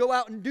for us and go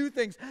out and do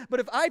things.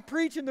 But if I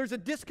preach and there's a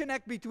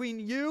disconnect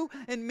between you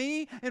and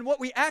me and what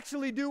we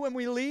actually do when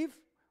we leave,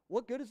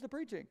 what good is the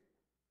preaching?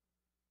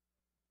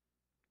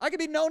 I could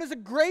be known as a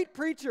great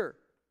preacher.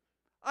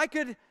 I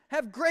could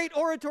have great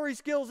oratory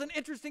skills and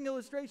interesting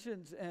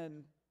illustrations,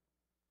 and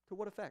to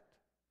what effect?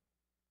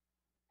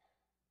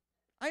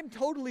 I'm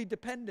totally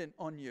dependent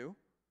on you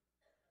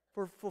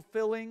for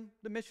fulfilling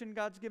the mission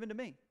God's given to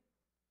me.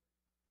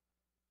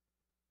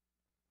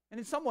 And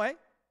in some way,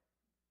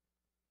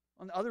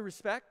 on the other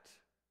respect,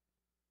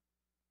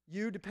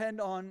 you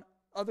depend on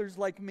others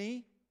like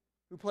me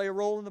who play a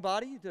role in the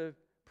body to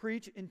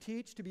preach and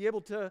teach, to be able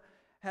to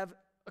have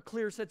a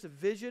clear sense of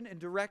vision and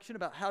direction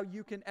about how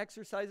you can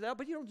exercise it out.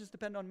 But you don't just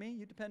depend on me,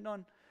 you depend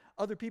on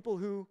other people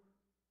who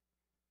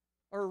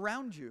are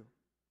around you,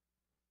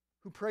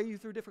 who pray you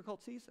through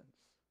difficult seasons,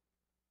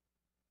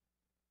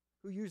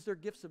 who use their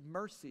gifts of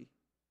mercy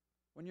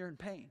when you're in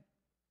pain.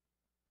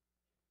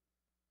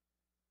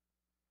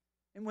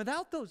 And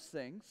without those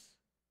things,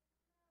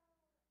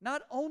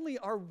 not only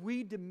are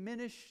we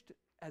diminished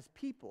as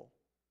people,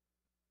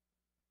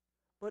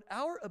 but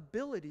our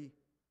ability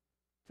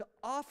to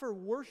offer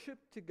worship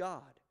to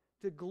God,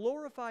 to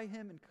glorify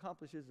Him and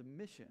accomplish His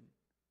mission,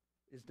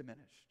 is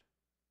diminished.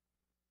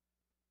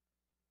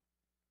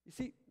 You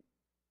see,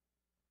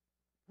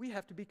 we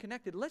have to be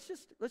connected. Let's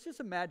just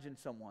imagine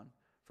someone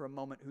for a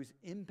moment who's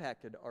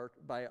impacted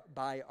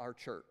by our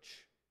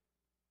church.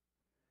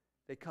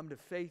 They come to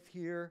faith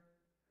here,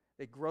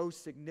 they grow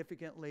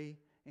significantly,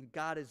 and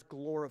God is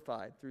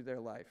glorified through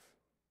their life.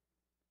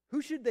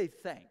 Who should they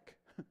thank?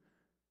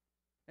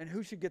 And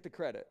who should get the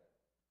credit?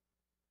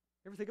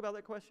 Ever think about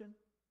that question?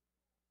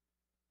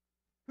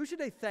 Who should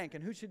they thank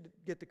and who should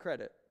get the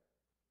credit?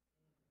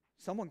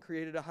 Someone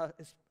created a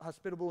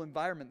hospitable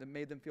environment that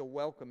made them feel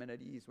welcome and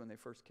at ease when they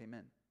first came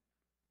in.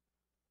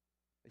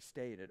 They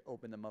stayed. It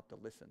opened them up to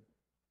listen.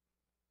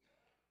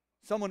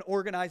 Someone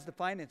organized the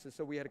finances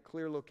so we had a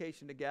clear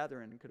location to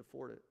gather in and could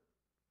afford it.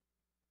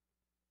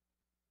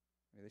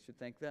 Maybe they should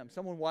thank them.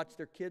 Someone watched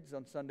their kids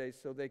on Sundays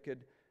so they could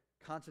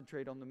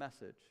concentrate on the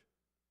message.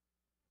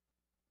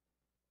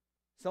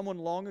 Someone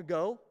long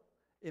ago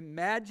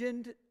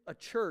imagined a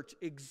church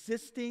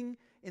existing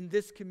in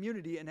this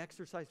community and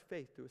exercise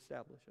faith to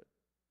establish it.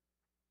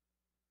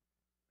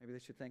 Maybe they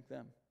should thank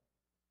them.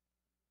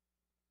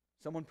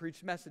 Someone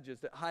preached messages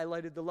that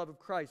highlighted the love of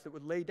Christ, that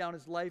would lay down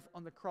his life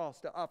on the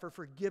cross to offer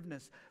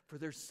forgiveness for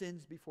their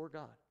sins before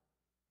God.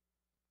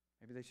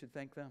 Maybe they should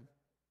thank them.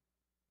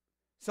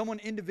 Someone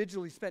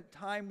individually spent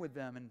time with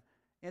them and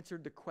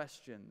answered the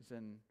questions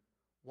and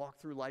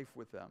walked through life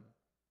with them.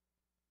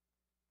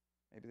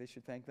 Maybe they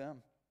should thank them.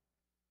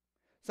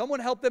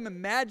 Someone helped them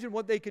imagine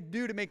what they could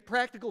do to make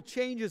practical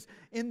changes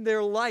in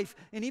their life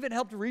and even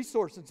helped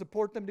resource and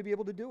support them to be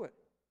able to do it.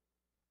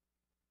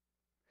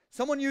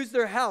 Someone used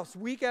their house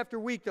week after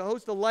week to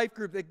host a life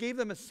group that gave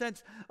them a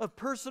sense of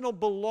personal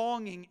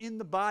belonging in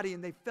the body,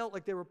 and they felt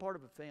like they were part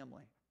of a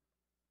family.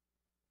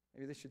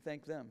 Maybe they should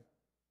thank them.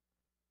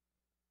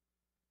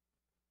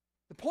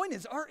 The point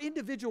is, our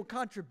individual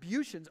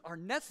contributions are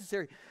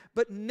necessary,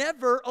 but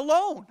never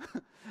alone.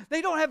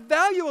 They don't have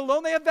value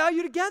alone, they have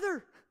value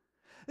together.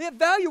 They have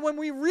value when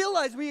we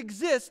realize we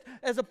exist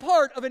as a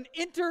part of an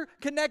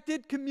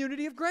interconnected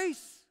community of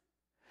grace,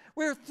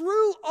 where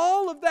through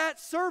all of that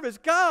service,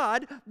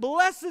 God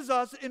blesses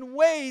us in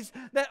ways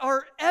that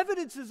are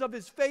evidences of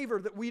his favor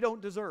that we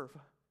don't deserve.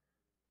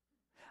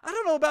 I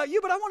don't know about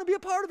you, but I want to be a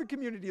part of a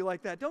community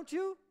like that, don't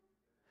you?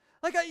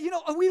 Like,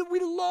 we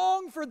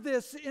long for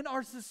this in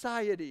our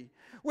society,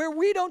 where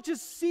we don't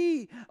just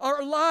see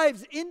our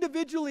lives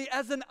individually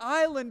as an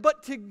island,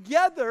 but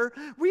together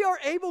we are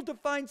able to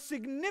find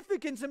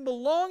significance in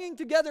belonging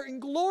together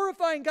and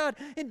glorifying God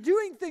and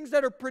doing things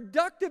that are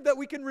productive that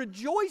we can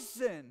rejoice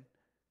in.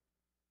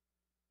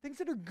 Things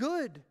that are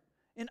good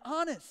and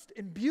honest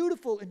and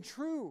beautiful and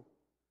true.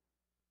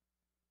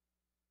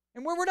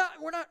 And where we're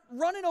not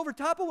running over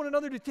top of one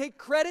another to take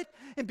credit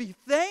and be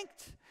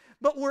thanked,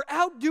 but we're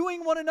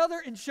outdoing one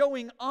another and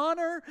showing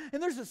honor,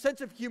 and there's a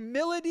sense of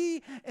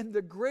humility, and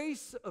the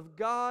grace of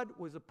God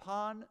was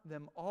upon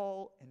them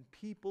all, and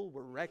people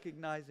were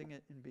recognizing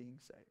it and being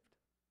saved.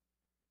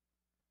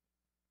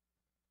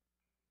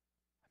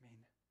 I mean,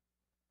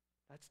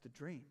 that's the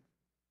dream.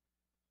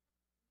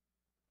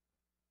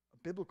 A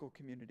biblical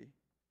community,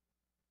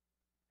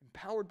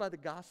 empowered by the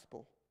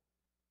gospel,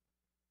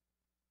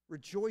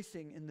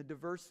 rejoicing in the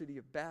diversity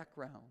of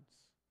backgrounds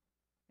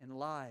and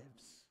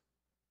lives,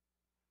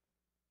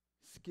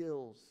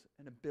 skills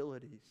and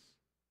abilities.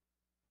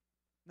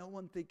 No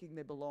one thinking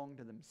they belong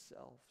to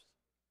themselves,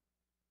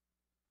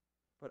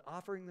 but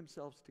offering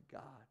themselves to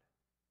God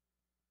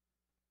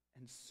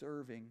and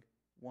serving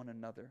one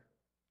another.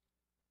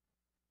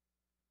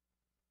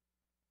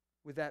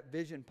 With that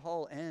vision,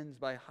 Paul ends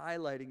by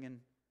highlighting in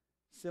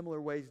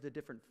similar ways the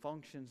different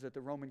functions that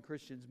the Roman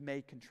Christians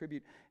may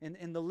contribute.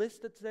 And the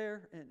list that's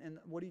there and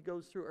what he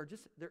goes through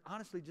they're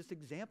honestly just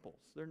examples.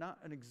 They're not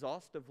an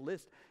exhaustive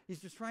list.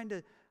 He's just trying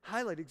to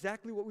highlight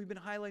exactly what we've been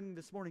highlighting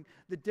this morning.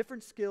 The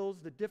different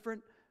skills, the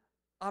different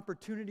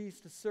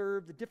opportunities to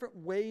serve, the different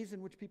ways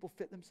in which people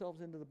fit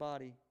themselves into the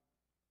body.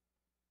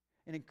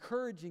 And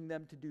encouraging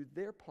them to do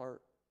their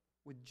part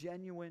with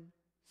genuine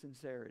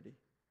sincerity.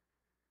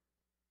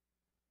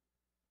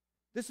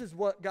 This is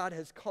what God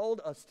has called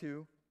us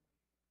to.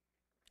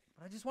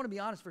 I just want to be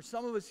honest, for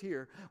some of us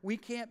here, we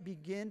can't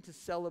begin to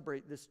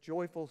celebrate this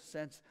joyful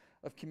sense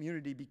of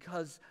community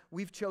because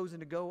we've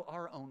chosen to go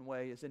our own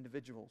way as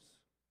individuals.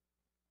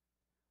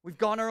 We've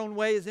gone our own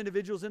way as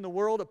individuals in the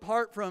world,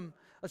 apart from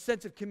a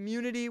sense of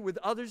community with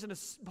others and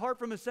apart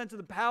from a sense of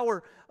the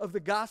power of the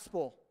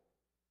gospel.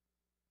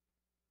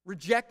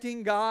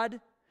 Rejecting God,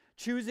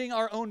 choosing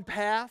our own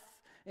path,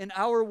 in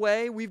our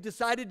way, we've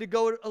decided to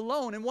go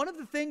alone. And one of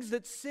the things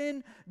that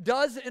sin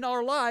does in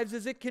our lives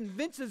is it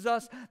convinces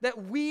us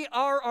that we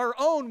are our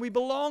own. We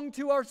belong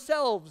to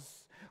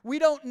ourselves. We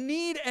don't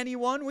need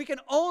anyone. We can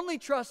only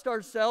trust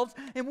ourselves,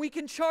 and we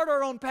can chart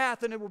our own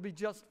path, and it will be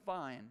just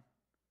fine.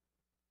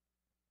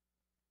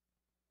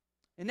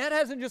 And that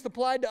hasn't just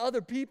applied to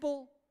other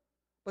people,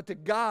 but to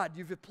God.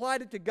 You've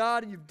applied it to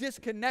God, and you've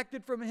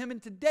disconnected from him.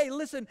 And today,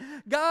 listen,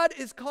 God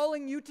is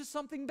calling you to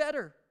something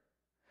better.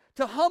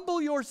 To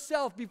humble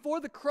yourself before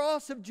the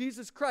cross of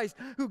Jesus Christ,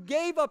 who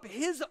gave up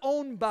his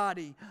own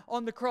body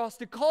on the cross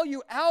to call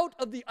you out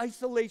of the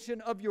isolation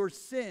of your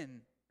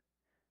sin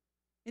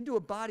into a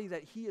body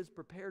that he has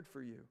prepared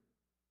for you.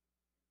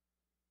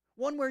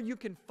 One where you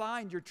can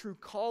find your true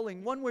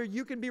calling, one where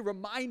you can be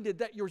reminded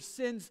that your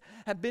sins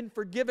have been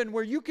forgiven,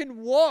 where you can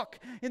walk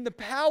in the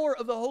power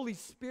of the Holy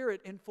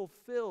Spirit and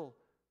fulfill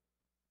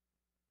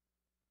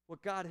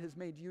what God has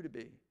made you to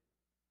be.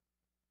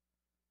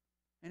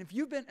 And if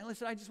you've been, and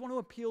listen, I just want to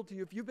appeal to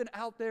you, if you've been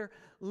out there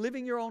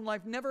living your own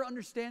life, never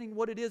understanding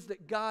what it is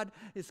that God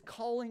is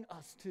calling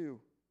us to,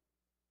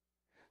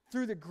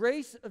 through the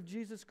grace of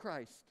Jesus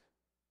Christ,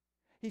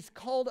 he's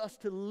called us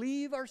to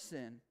leave our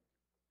sin.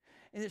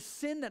 And it's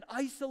sin that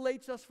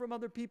isolates us from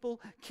other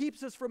people,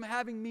 keeps us from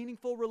having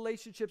meaningful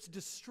relationships,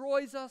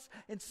 destroys us,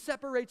 and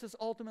separates us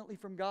ultimately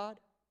from God.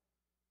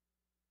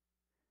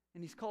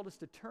 And he's called us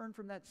to turn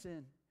from that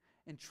sin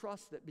and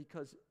trust that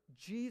because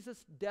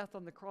Jesus' death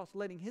on the cross,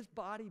 letting his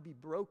body be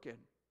broken,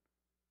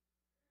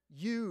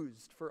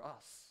 used for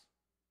us,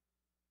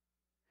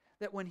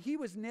 that when he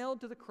was nailed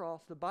to the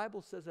cross, the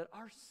Bible says that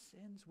our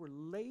sins were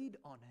laid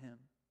on him,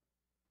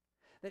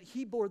 that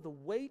he bore the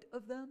weight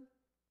of them,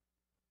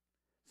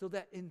 so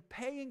that in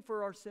paying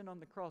for our sin on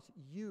the cross,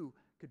 you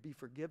could be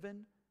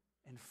forgiven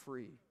and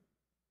free.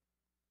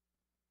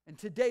 And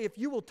today, if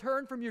you will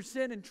turn from your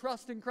sin and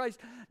trust in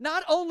Christ,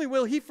 not only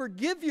will he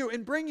forgive you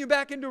and bring you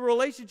back into a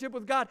relationship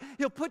with God,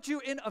 he'll put you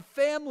in a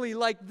family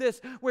like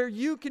this where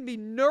you can be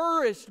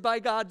nourished by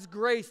God's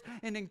grace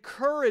and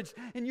encouraged,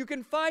 and you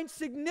can find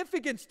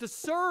significance to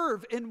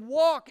serve and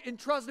walk and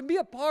trust and be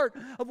a part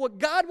of what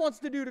God wants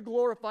to do to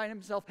glorify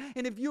himself.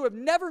 And if you have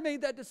never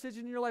made that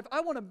decision in your life, I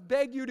want to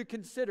beg you to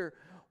consider,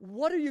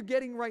 what are you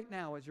getting right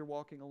now as you're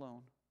walking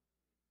alone?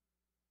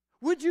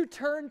 Would you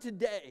turn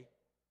today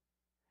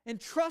and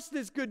trust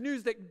this good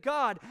news that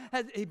God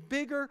has a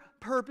bigger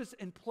purpose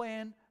and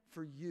plan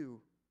for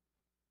you?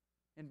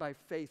 And by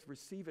faith,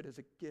 receive it as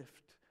a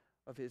gift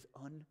of his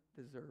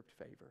undeserved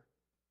favor.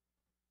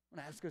 I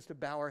want to ask us to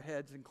bow our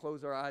heads and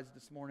close our eyes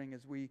this morning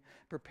as we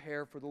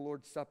prepare for the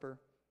Lord's Supper.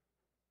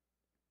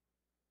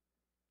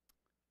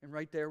 And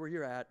right there where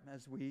you're at,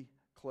 as we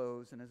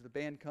close and as the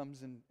band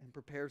comes and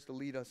prepares to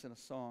lead us in a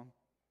song,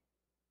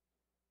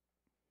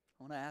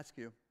 I want to ask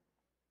you,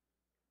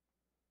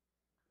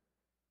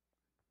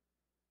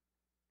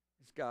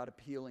 is God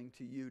appealing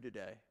to you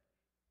today?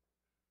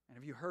 And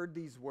have you heard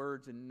these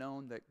words and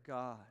known that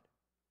God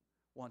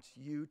wants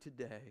you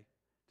today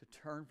to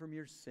turn from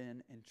your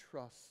sin and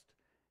trust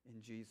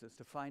in Jesus,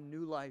 to find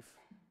new life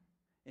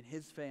in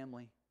his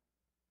family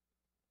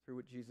through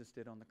what Jesus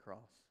did on the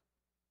cross?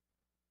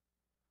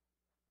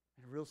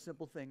 And a real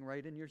simple thing,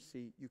 right in your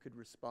seat, you could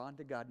respond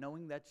to God,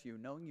 knowing that's you,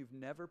 knowing you've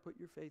never put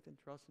your faith and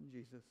trust in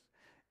Jesus.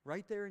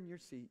 Right there in your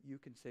seat, you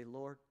can say,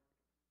 Lord,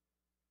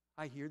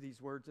 I hear these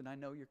words and I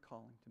know you're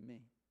calling to me.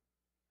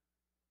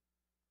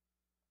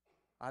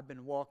 I've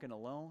been walking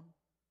alone,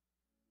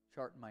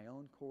 charting my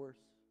own course,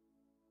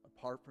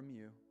 apart from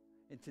you.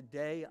 And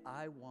today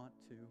I want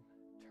to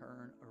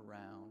turn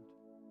around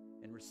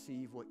and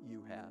receive what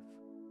you have.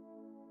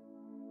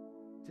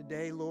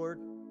 Today, Lord,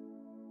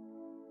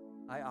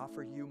 I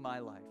offer you my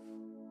life.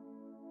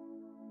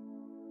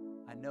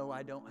 I know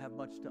I don't have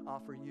much to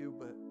offer you,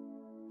 but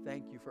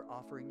thank you for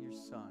offering your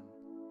Son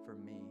for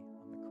me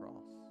on the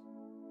cross.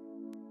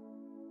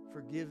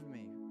 Forgive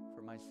me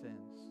for my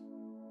sins.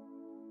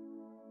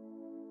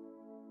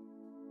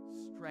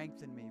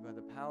 Strengthen me by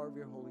the power of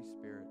your Holy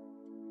Spirit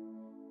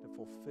to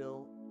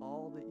fulfill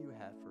all that you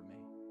have for me.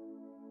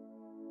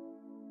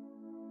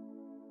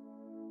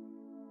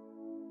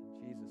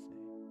 In Jesus'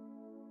 name.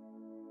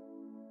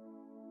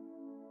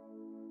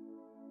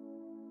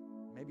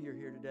 Maybe you're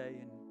here today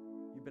and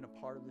you've been a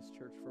part of this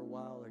church for a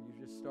while, or you've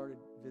just started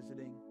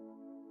visiting.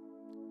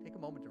 Take a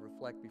moment to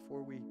reflect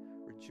before we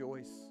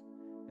rejoice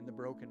in the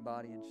broken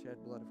body and shed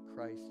blood of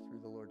Christ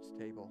through the Lord's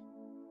table.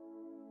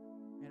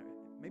 And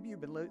maybe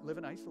you've been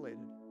living isolated.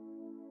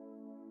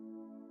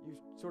 You've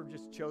sort of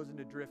just chosen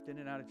to drift in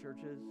and out of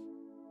churches,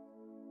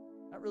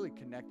 not really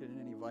connected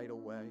in any vital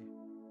way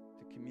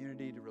to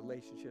community, to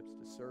relationships,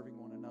 to serving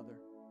one another.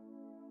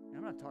 And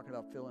I'm not talking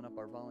about filling up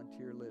our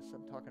volunteer list.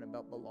 I'm talking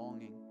about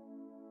belonging,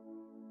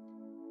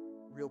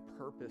 real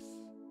purpose,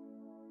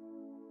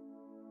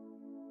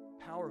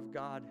 power of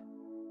God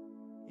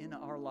in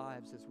our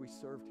lives as we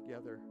serve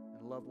together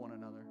and love one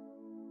another.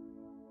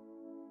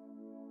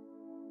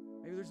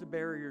 Maybe there's a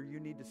barrier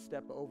you need to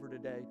step over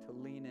today to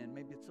lean in.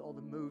 Maybe it's all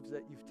the moves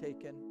that you've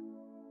taken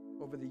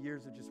over the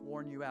years that just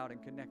worn you out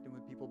and connecting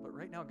with people. But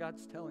right now,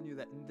 God's telling you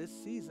that in this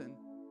season,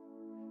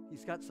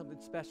 he's got something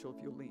special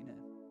if you'll lean in.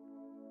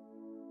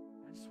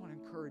 I just want to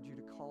encourage you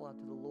to call out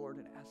to the Lord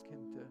and ask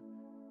him to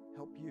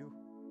help you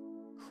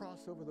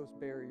cross over those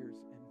barriers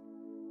and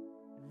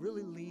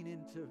really lean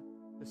into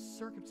the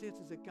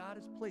circumstances that God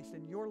has placed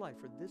in your life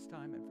for this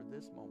time and for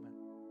this moment.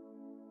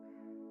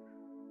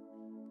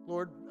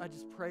 Lord, I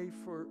just pray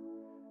for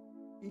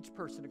each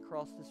person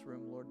across this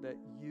room, Lord, that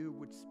you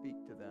would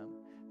speak to them,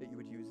 that you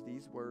would use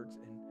these words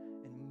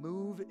and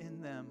move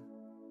in them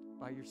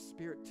by your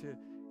Spirit to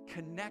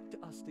connect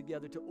us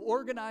together, to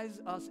organize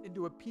us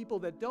into a people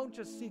that don't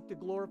just seek to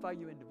glorify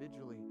you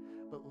individually,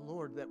 but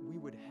Lord, that we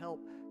would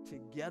help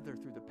together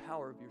through the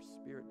power of your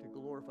Spirit to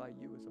glorify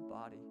you as a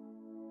body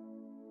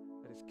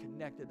that is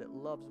connected, that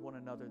loves one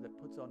another,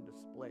 that puts on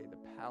display the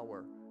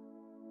power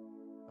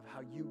of how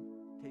you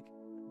take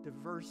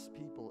diverse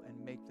people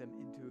and make them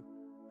into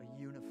a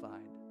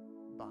unified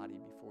body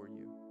before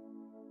you.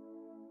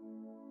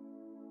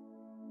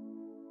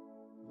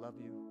 Love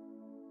you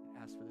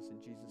and ask for this in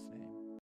Jesus' name.